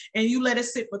blood and you let it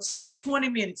sit for 20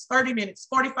 minutes, 30 minutes,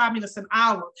 45 minutes, an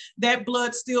hour, that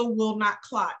blood still will not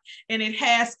clot. And it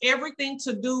has everything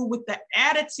to do with the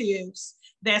additives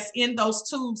that's in those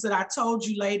tubes that I told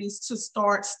you ladies to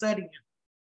start studying.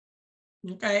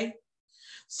 Okay.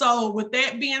 So with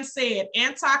that being said,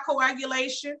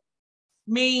 anticoagulation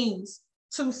means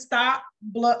to stop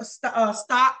blood,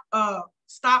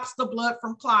 stops the blood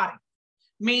from clotting,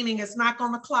 meaning it's not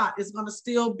going to clot. It's going to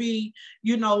still be,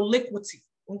 you know, liquidy,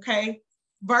 okay?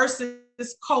 Versus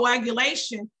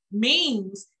coagulation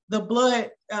means the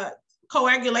blood,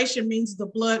 coagulation means the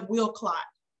blood will clot.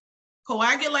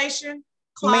 Coagulation,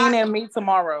 clot. Meaning me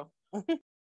tomorrow.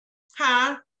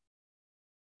 Huh?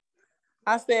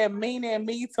 I said meaning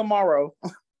me tomorrow.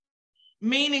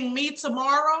 Meaning me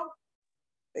tomorrow?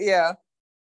 Yeah.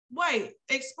 Wait,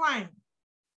 explain.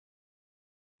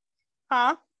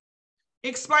 Huh?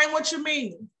 Explain what you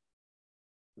mean.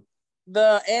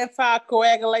 The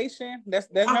anticoagulation. That's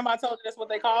remember I told you that's what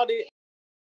they called it?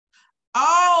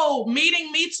 Oh,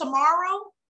 meeting me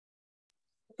tomorrow?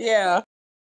 Yeah.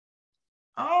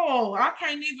 Oh, I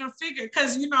can't even figure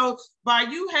because you know by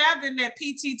you having that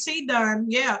PTT done,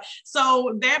 yeah.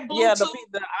 So that Bluetooth, yeah,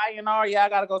 the INR, yeah, I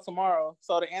gotta go tomorrow.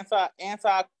 So the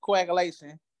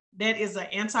anticoagulation. That is an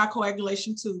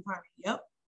anticoagulation tube, honey. Yep.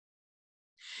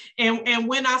 And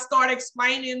when I start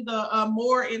explaining the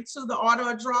more into the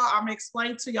order of draw, I'm gonna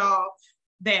explain to y'all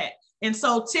that. And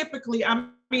so typically, I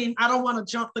mean, I don't want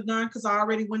to jump the gun because I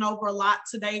already went over a lot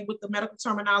today with the medical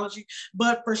terminology,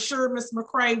 but for sure, Ms.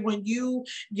 McCray, when you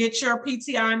get your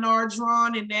PTINR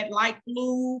drawn in that light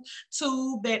blue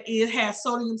tube that it has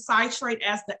sodium citrate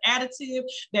as the additive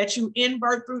that you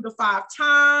invert through to 5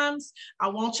 times, I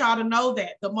want y'all to know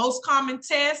that the most common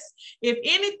test, if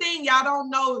anything y'all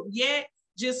don't know yet,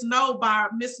 just know by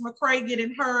Miss McCray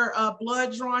getting her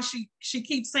blood drawn, she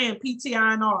keeps saying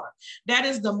PTINR. That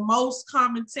is the most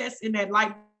common test in that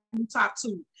light blue top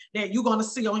tube that you're going to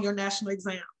see on your national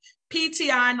exam.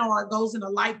 PTINR goes in a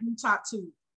light blue top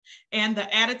tube, and the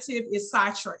additive is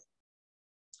citrate.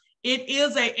 It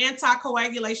is an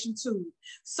anticoagulation tube.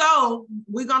 So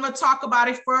we're going to talk about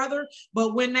it further,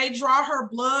 but when they draw her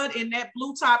blood in that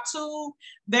blue top tube,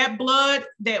 that blood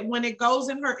that when it goes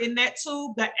in that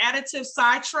tube, the additive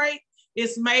citrate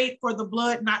is made for the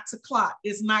blood not to clot.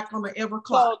 It's not going to ever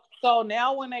clot. So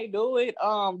now when they do it,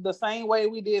 the same way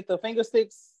we did the finger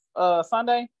sticks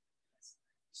Sunday.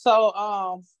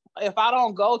 So if I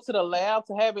don't go to the lab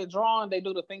to have it drawn, they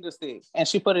do the finger stick. And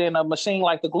she put it in a machine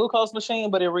like the glucose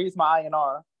machine, but it reads my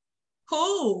INR.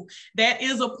 Cool. That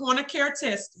is a point of care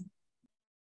testing.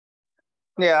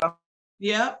 Yeah.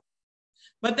 Yep.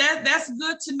 But that's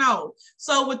good to know.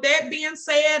 So with that being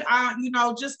said, you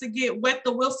know, just to get wet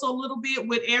the whistle a little bit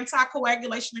with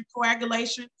anticoagulation and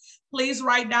coagulation, Please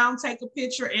write down, take a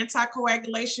picture.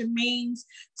 Anticoagulation means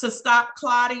to stop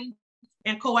clotting,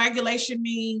 and coagulation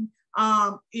means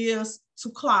is to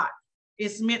clot.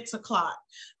 It's meant to clot.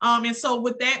 And so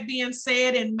with that being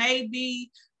said, and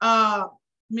maybe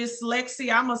Miss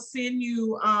Lexi, I'm gonna send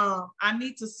you, I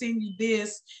need to send you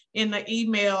this in the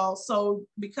email. So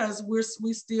because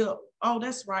we still, oh,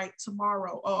 that's right,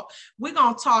 tomorrow. We're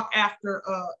gonna talk after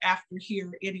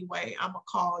here anyway. I'm gonna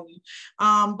call you.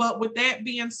 But with that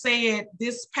being said,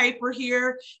 this paper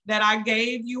here that I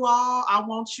gave you all, I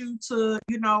want you to,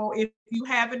 you know, if you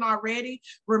haven't already,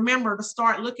 remember to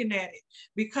start looking at it,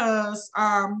 because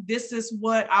this is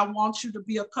what I want you to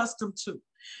be accustomed to.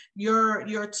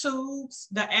 Your tubes,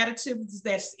 the additives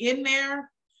that's in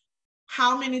there,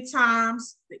 how many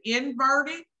times the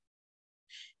inverted,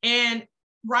 and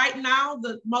right now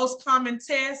the most common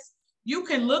test, you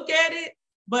can look at it,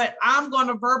 but I'm going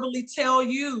to verbally tell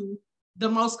you the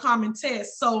most common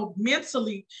test, so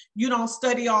mentally you don't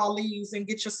study all these and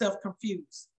get yourself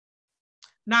confused.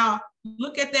 Now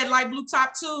look at that light blue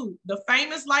top tube, the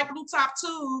famous light blue top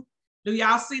tube. Do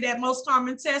y'all see that most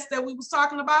common test that we was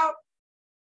talking about?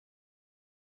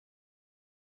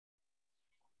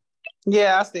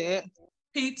 Yeah, I see it.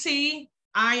 PT,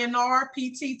 INR,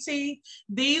 PTT.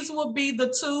 These will be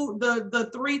the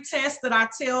three tests that I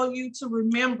tell you to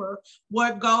remember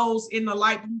what goes in the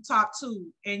light blue top tube,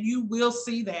 and you will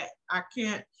see that. I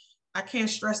can't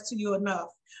stress to you enough.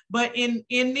 But in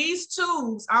these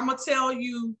tubes, I'm gonna tell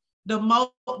you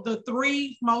the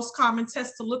three most common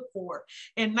tests to look for,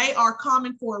 and they are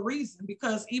common for a reason,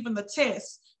 because even the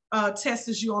test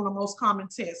tests you on the most common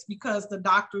test, because the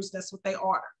doctors, that's what they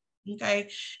order. Okay,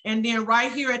 and then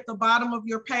right here at the bottom of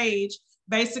your page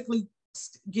basically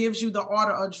gives you the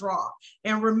order of draw.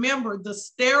 And remember, the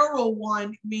sterile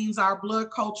one means our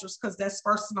blood cultures, because that's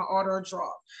first in the order of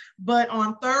draw. But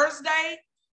on Thursday,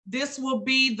 this will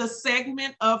be the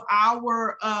segment of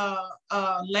our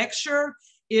lecture,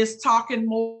 is talking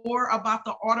more about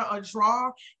the order of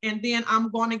draw. And then I'm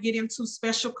going to get into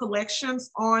special collections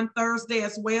on Thursday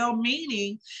as well,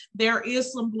 meaning there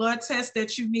is some blood tests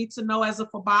that you need to know as a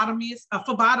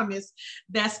phlebotomist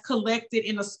that's collected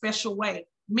in a special way,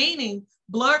 meaning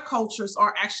blood cultures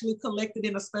are actually collected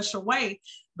in a special way,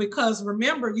 because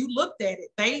remember, you looked at it,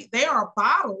 they are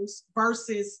bottles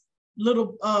versus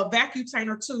little vacuum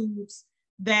tubes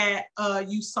that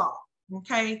you saw.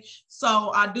 Okay,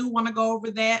 so I do want to go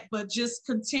over that, but just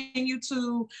continue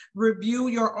to review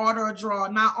your order of draw.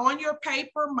 Now on your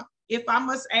paper, if I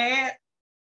must add,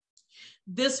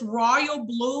 this royal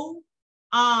blue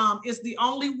is the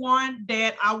only one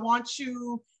that I want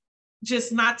you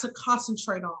just not to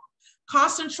concentrate on.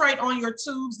 Concentrate on your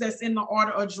tubes that's in the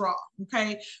order of draw,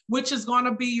 okay? Which is going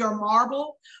to be your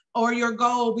marble or your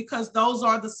gold, because those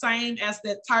are the same as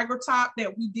that tiger top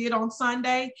that we did on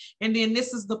Sunday. And then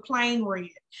this is the plain red.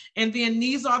 And then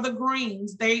these are the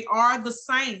greens. They are the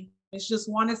same. It's just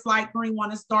one is light green,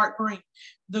 one is dark green.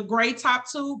 The gray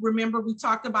top tube, remember we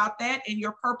talked about that, and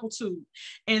your purple tube.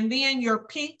 And then your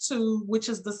pink tube, which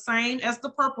is the same as the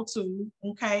purple tube,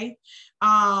 okay?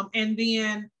 And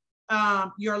then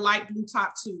your light blue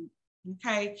top tube,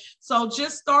 okay? So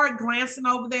just start glancing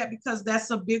over that, because that's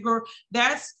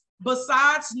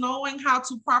besides knowing how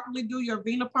to properly do your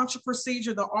venipuncture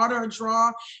procedure, the order of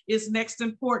draw is next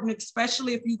important,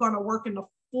 especially if you're gonna work in a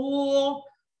full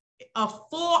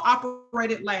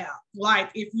operated lab.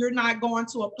 Like if you're not going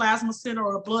to a plasma center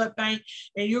or a blood bank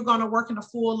and you're gonna work in a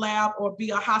full lab or be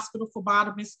a hospital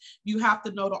phlebotomist, you have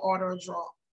to know the order of draw,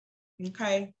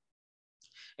 okay?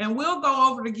 And we'll go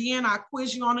over it again. I'll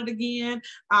quiz you on it again.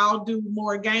 I'll do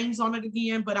more games on it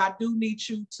again, but I do need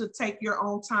you to take your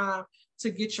own time to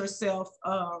get yourself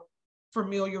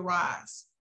familiarized.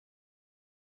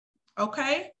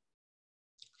 Okay?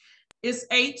 It's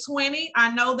 8:20. I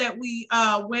know that we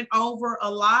went over a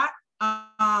lot.